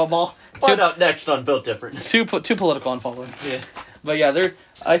 It's not a football. Find out next on Built Different. Too political on football. Yeah. But yeah,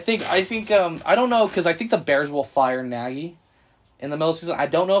 I think I don't know, because I think the Bears will fire Nagy in the middle of the season. I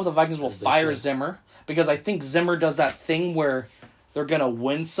don't know if the Vikings will fire Zimmer, because I think Zimmer does that thing where they're gonna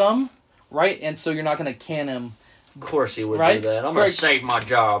win some, right? And so you're not gonna can him. Of course he would do that. I'm gonna save my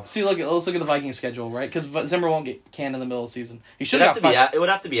job. See, let's look at the Vikings schedule, right? Because Zimmer won't get canned in the middle of the season. He should have to be. It would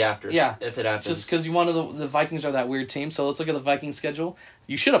have to be after. Yeah, if it happens. Just because the Vikings are that weird team. So let's look at the Vikings schedule.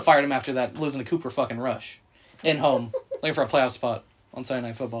 You should have fired him after that losing to Cooper fucking Rush, in home, looking for a playoff spot on Saturday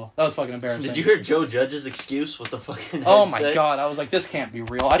Night Football. That was fucking embarrassing. Did you hear Joe Judge's excuse with the fucking? Oh my god! I was like, this can't be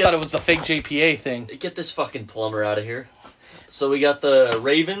real. I thought it was the fake JPA thing. Get this fucking plumber out of here. So we got the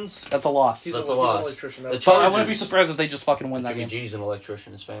Ravens. That's a loss. That's a loss. The Chargers. I wouldn't be surprised if they just fucking win that game. G's an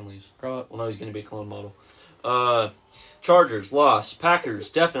electrician. His family's. Grow up. Well, no, he's going to be a clone model. Chargers, loss. Packers,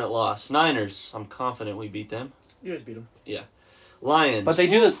 definite loss. Niners, I'm confident we beat them. You guys beat them. Yeah. Lions. But they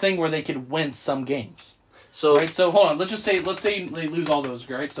do this thing where they could win some games. So, right? So hold on. Let's say they lose all those,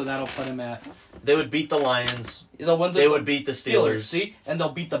 right? So that'll put them at. They would beat the Lions. They would beat the Steelers. See? And they'll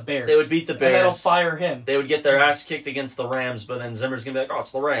beat the Bears. They would beat the Bears. And that'll fire him. They would get their ass kicked against the Rams, but then Zimmer's going to be like, oh,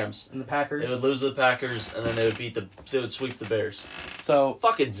 it's the Rams. And the Packers. They would lose to the Packers, and then they would sweep the Bears. So.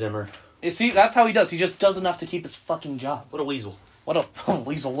 Fucking Zimmer. See, that's how he does. He just does enough to keep his fucking job. What a weasel. What a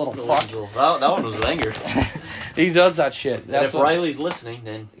weasel little fuck. Weasel. That one was anger. He does that shit. And if Riley's listening,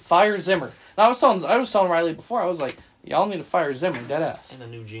 then. Fire Zimmer. Now, I was telling Riley before, I was like, y'all need to fire Zimmer, deadass. And a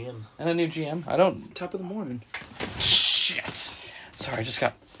new GM. I don't. Top of the morning. Shit. Sorry, I just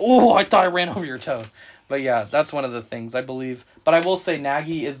got. Oh, I thought I ran over your toe. But yeah, that's one of the things I believe. But I will say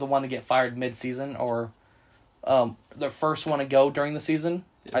Nagy is the one to get fired mid-season, or the first one to go during the season.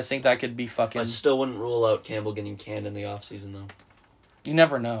 Yes. I think that could be fucking. I still wouldn't rule out Campbell getting canned in the offseason, though. You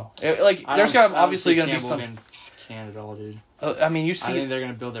never know. There's obviously going to be some. Canned at all, dude. I mean, you see. I think they're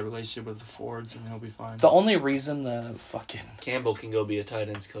going to build that relationship with the Fords, and he'll be fine. The only reason the fucking Campbell can go be a tight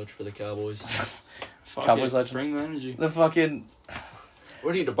ends coach for the Cowboys. Cowboys legend. Bring the energy. The fucking.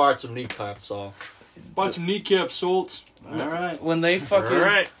 We need to bite some kneecaps off. Bite some kneecaps, Schultz. All right. When they fucking. All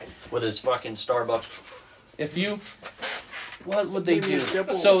right. With his fucking Starbucks. If you. What would they do?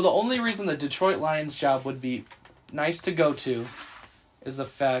 So the only reason the Detroit Lions job would be nice to go to is the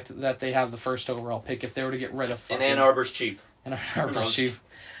fact that they have the first overall pick. If they were to get rid of fucking... And Ann Arbor's cheap. Ann Arbor's cheap.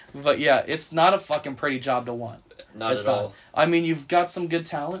 But yeah, it's not a fucking pretty job to want. Not at all. I mean, you've got some good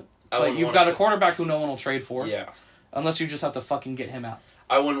talent, but you've got a quarterback who no one will trade for. Yeah. Unless you just have to fucking get him out.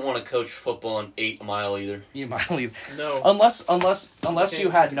 I wouldn't want to coach football in 8 Mile either. You might leave. No. Unless you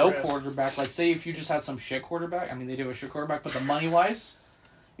had no quarterback. Like, say if you just had some shit quarterback. I mean, they do a shit quarterback, but the money-wise,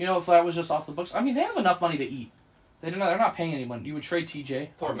 if that was just off the books. I mean, they have enough money to eat. They're not paying anyone. You would trade TJ.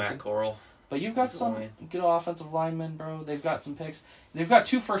 Poor Matt Corral. But you've got some good offensive linemen, bro. They've got some picks. They've got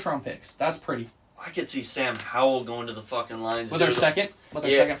 2 first-round picks. That's pretty. I could see Sam Howell going to the fucking Lions. With their second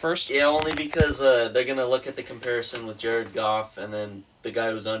first? Yeah, only because they're going to look at the comparison with Jared Goff and then the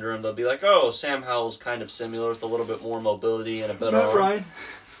guy who's under him. They'll be like, oh, Sam Howell's kind of similar with a little bit more mobility and a better arm. Ryan.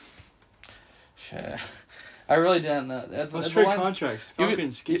 Shit. I really didn't know. Let's trade contracts.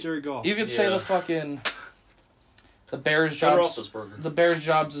 Falcons, get Jared Goff. You could say the fucking... The Bears' jobs... The Bears'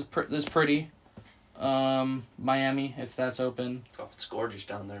 jobs is pretty. Miami, if that's open. Oh, it's gorgeous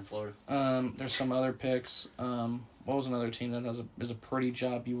down there in Florida. There's some other picks. What was another team that is a pretty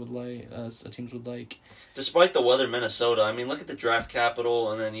job you would like? Teams would like. Despite the weather, Minnesota. I mean, look at the draft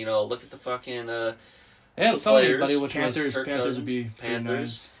capital, and then look at the fucking. They didn't sell anybody, which Panthers. was Panthers would be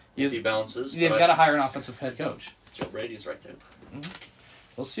Panthers. If he bounces, you've got to hire an offensive head coach. Joe Brady's right there. Mm-hmm.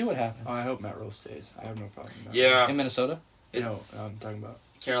 We'll see what happens. I hope Matt Rule stays. I have no problem with that. Yeah, in Minnesota. No, I'm talking about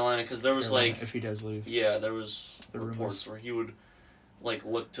Carolina, because there was if he does leave. Yeah, there was reports where he would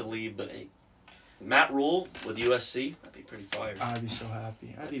look to leave, but hey, Matt Rule with USC, that'd be pretty fire. I'd be so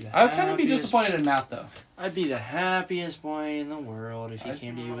happy. I would kind of be disappointed in Matt though. I'd be the happiest boy in the world if he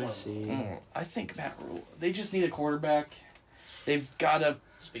came to USC. I think Matt Rule. They just need a quarterback. They've got to.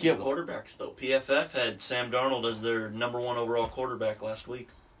 Speaking of quarterbacks, though, PFF had Sam Darnold as their number 1 overall quarterback last week,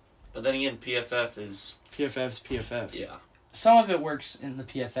 but then again, PFF's PFF. Yeah. Some of it works in the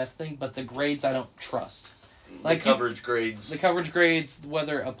PFF thing, but the grades I don't trust. Like the coverage grades. The coverage grades,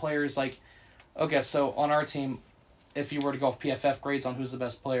 whether a player is like... Okay, so on our team, if you were to go off PFF grades on who's the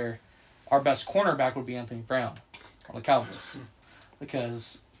best player, our best cornerback would be Anthony Brown on the Cowboys.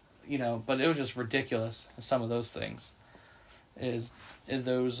 Because, but it was just ridiculous, some of those things. Is in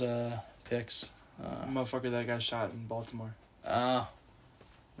those picks. Motherfucker that got shot in Baltimore. Yeah.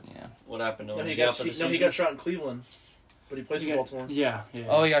 What happened to him? He got shot in Cleveland. But he plays for Baltimore. Yeah.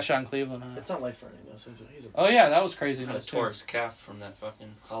 Oh, he got shot in Cleveland. It's not life-threatening, though. So he's oh, yeah, that was crazy. He tore his calf from that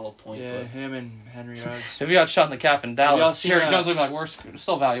fucking hollow point. Yeah, him and Henry Ruggs. If he got shot in the calf in Dallas, Jerry Jones would be like, we're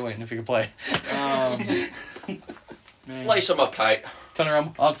still evaluating if he could play. Lace him up tight. Thunder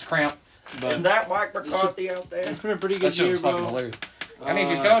him. Oh, it's cramp. But is that Mike McCarthy out there? It's been a pretty good year, bro. Hilarious. I need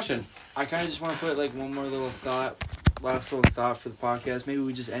you coaching. I kind of just want to put one more last little thought for the podcast. Maybe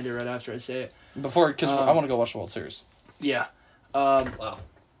we just end it right after I say it. Because I want to go watch the World Series. Yeah. Wow.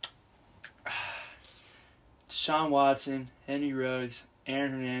 Deshaun Watson, Henry Ruggs,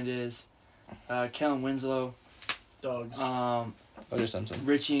 Aaron Hernandez, Kellen Winslow, Dogs. O.J. Simpson,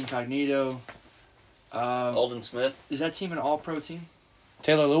 Richie Incognito, Alden Smith. Is that team an all-pro team?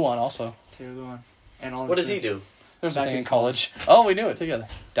 Taylor Lewan also. Taylor Lewan. And Alden what does Smith. he do? There's a thing in college. Oh, we knew it together.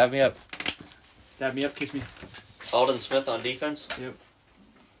 Dab me up. Dab me up, kiss me. Alden Smith on defense? Yep.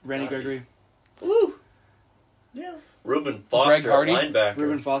 Randy Gregory. Woo! Yeah. Ruben Foster, linebacker.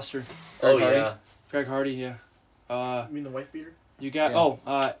 Ruben Foster. Greg Hardy. Greg Hardy, yeah. You mean the wife beater? You got,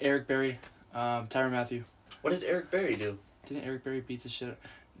 Eric Berry, Tyrann Mathieu. What did Eric Berry do? Didn't Eric Berry beat the shit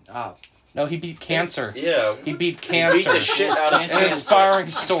out? No, he beat cancer. Yeah. He beat cancer. He beat the shit out of cancer. An inspiring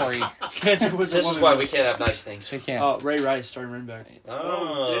story. Cancer was this is why we can't have nice things. We can't. Oh, Ray Rice, starting running back.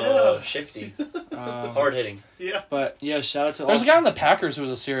 Oh, yeah. Shifty. Hard hitting. Yeah. But, yeah, shout out to There's a guy in the Packers who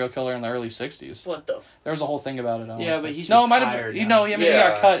was a serial killer in the early 60s. What the? There was a whole thing about it, honestly. Yeah, but he's no, it might have. He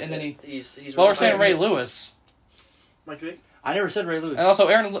got cut, and then he... He's well, we're saying Ray Lewis. Mike Vick? I never said Ray Lewis. And also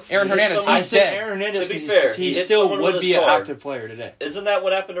Aaron Hernandez. I He's said dead. Aaron Hernandez. To be fair, he still would be an active player today. Isn't that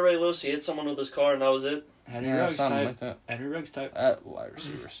what happened to Ray Lewis? He hit someone with his car and that was it? Henry Ruggs something type. like that. Henry Ruggs type. Wide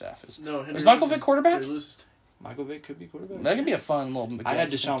receiver staff is. No, Henry is Michael Ruggs Vick quarterback? Michael Vick could be quarterback. That could be a fun little. I had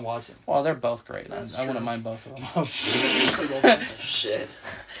Deshaun Watson. Well, they're both great. I wouldn't mind both of them. Shit.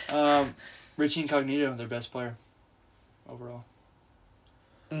 Richie Incognito, their best player overall.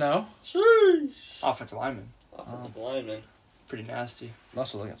 No. Sheesh. Offensive lineman. Offensive lineman. Pretty nasty.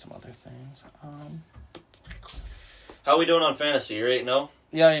 Also look at some other things. How are we doing on fantasy? You're 8-0?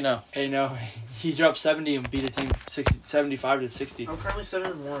 Yeah, you know. Hey, no, he dropped 70 and beat a team 75 to 60. I'm currently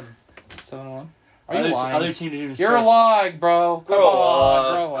 7-1. 7-1. Are you lying? Other team didn't even You're lying, bro. Grow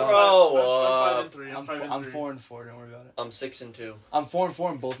up. I'm 5-3. I'm 4-4. Don't worry about it. I'm 6-2. I'm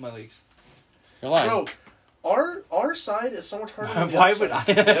 4-4 in both my leagues. You're lying. Bro, Our side is so much harder than the Why other would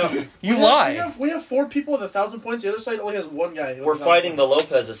side. I? You lie. We have 4 people with 1,000 points. The other side only has 1 guy. We're fighting the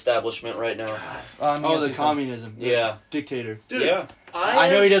Lopez establishment right now. The communism. Yeah. Dictator. Dude, yeah. I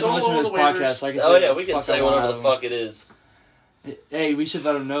know he doesn't listen to this podcast. So I can we can say whatever the fuck it is. Hey, we should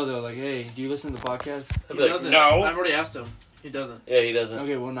let him know, though. Like, hey, do you listen to the podcast? He doesn't. No. I've already asked him. He doesn't. Yeah, he doesn't.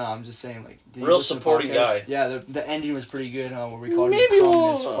 Okay, well, no, I'm just saying, like... Real supporting guy. Yeah, the ending was pretty good, huh? Where we called him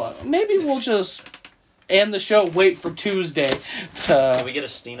communist fuck. Maybe we'll just end the show, wait for Tuesday to... Can we get a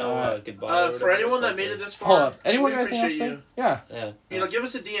Steno goodbye? For anyone that made it this far, hold up. Anyone we got appreciate anything else? Yeah. Give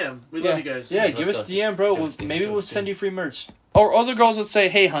us a DM. We love you guys. Yeah, give us a DM, bro. Maybe we'll send you free merch. Or other girls would say,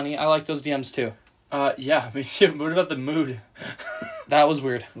 hey, honey, I like those DMs too. Yeah, me too. What about the mood? That was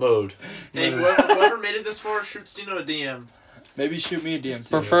weird. Mode. Hey, whoever made it this far, shoot Steno a DM. Maybe shoot me a DM too.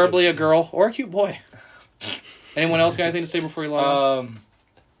 Preferably a girl or a cute boy. Anyone else got anything to say before you log off?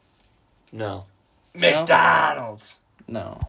 No. McDonald's. No.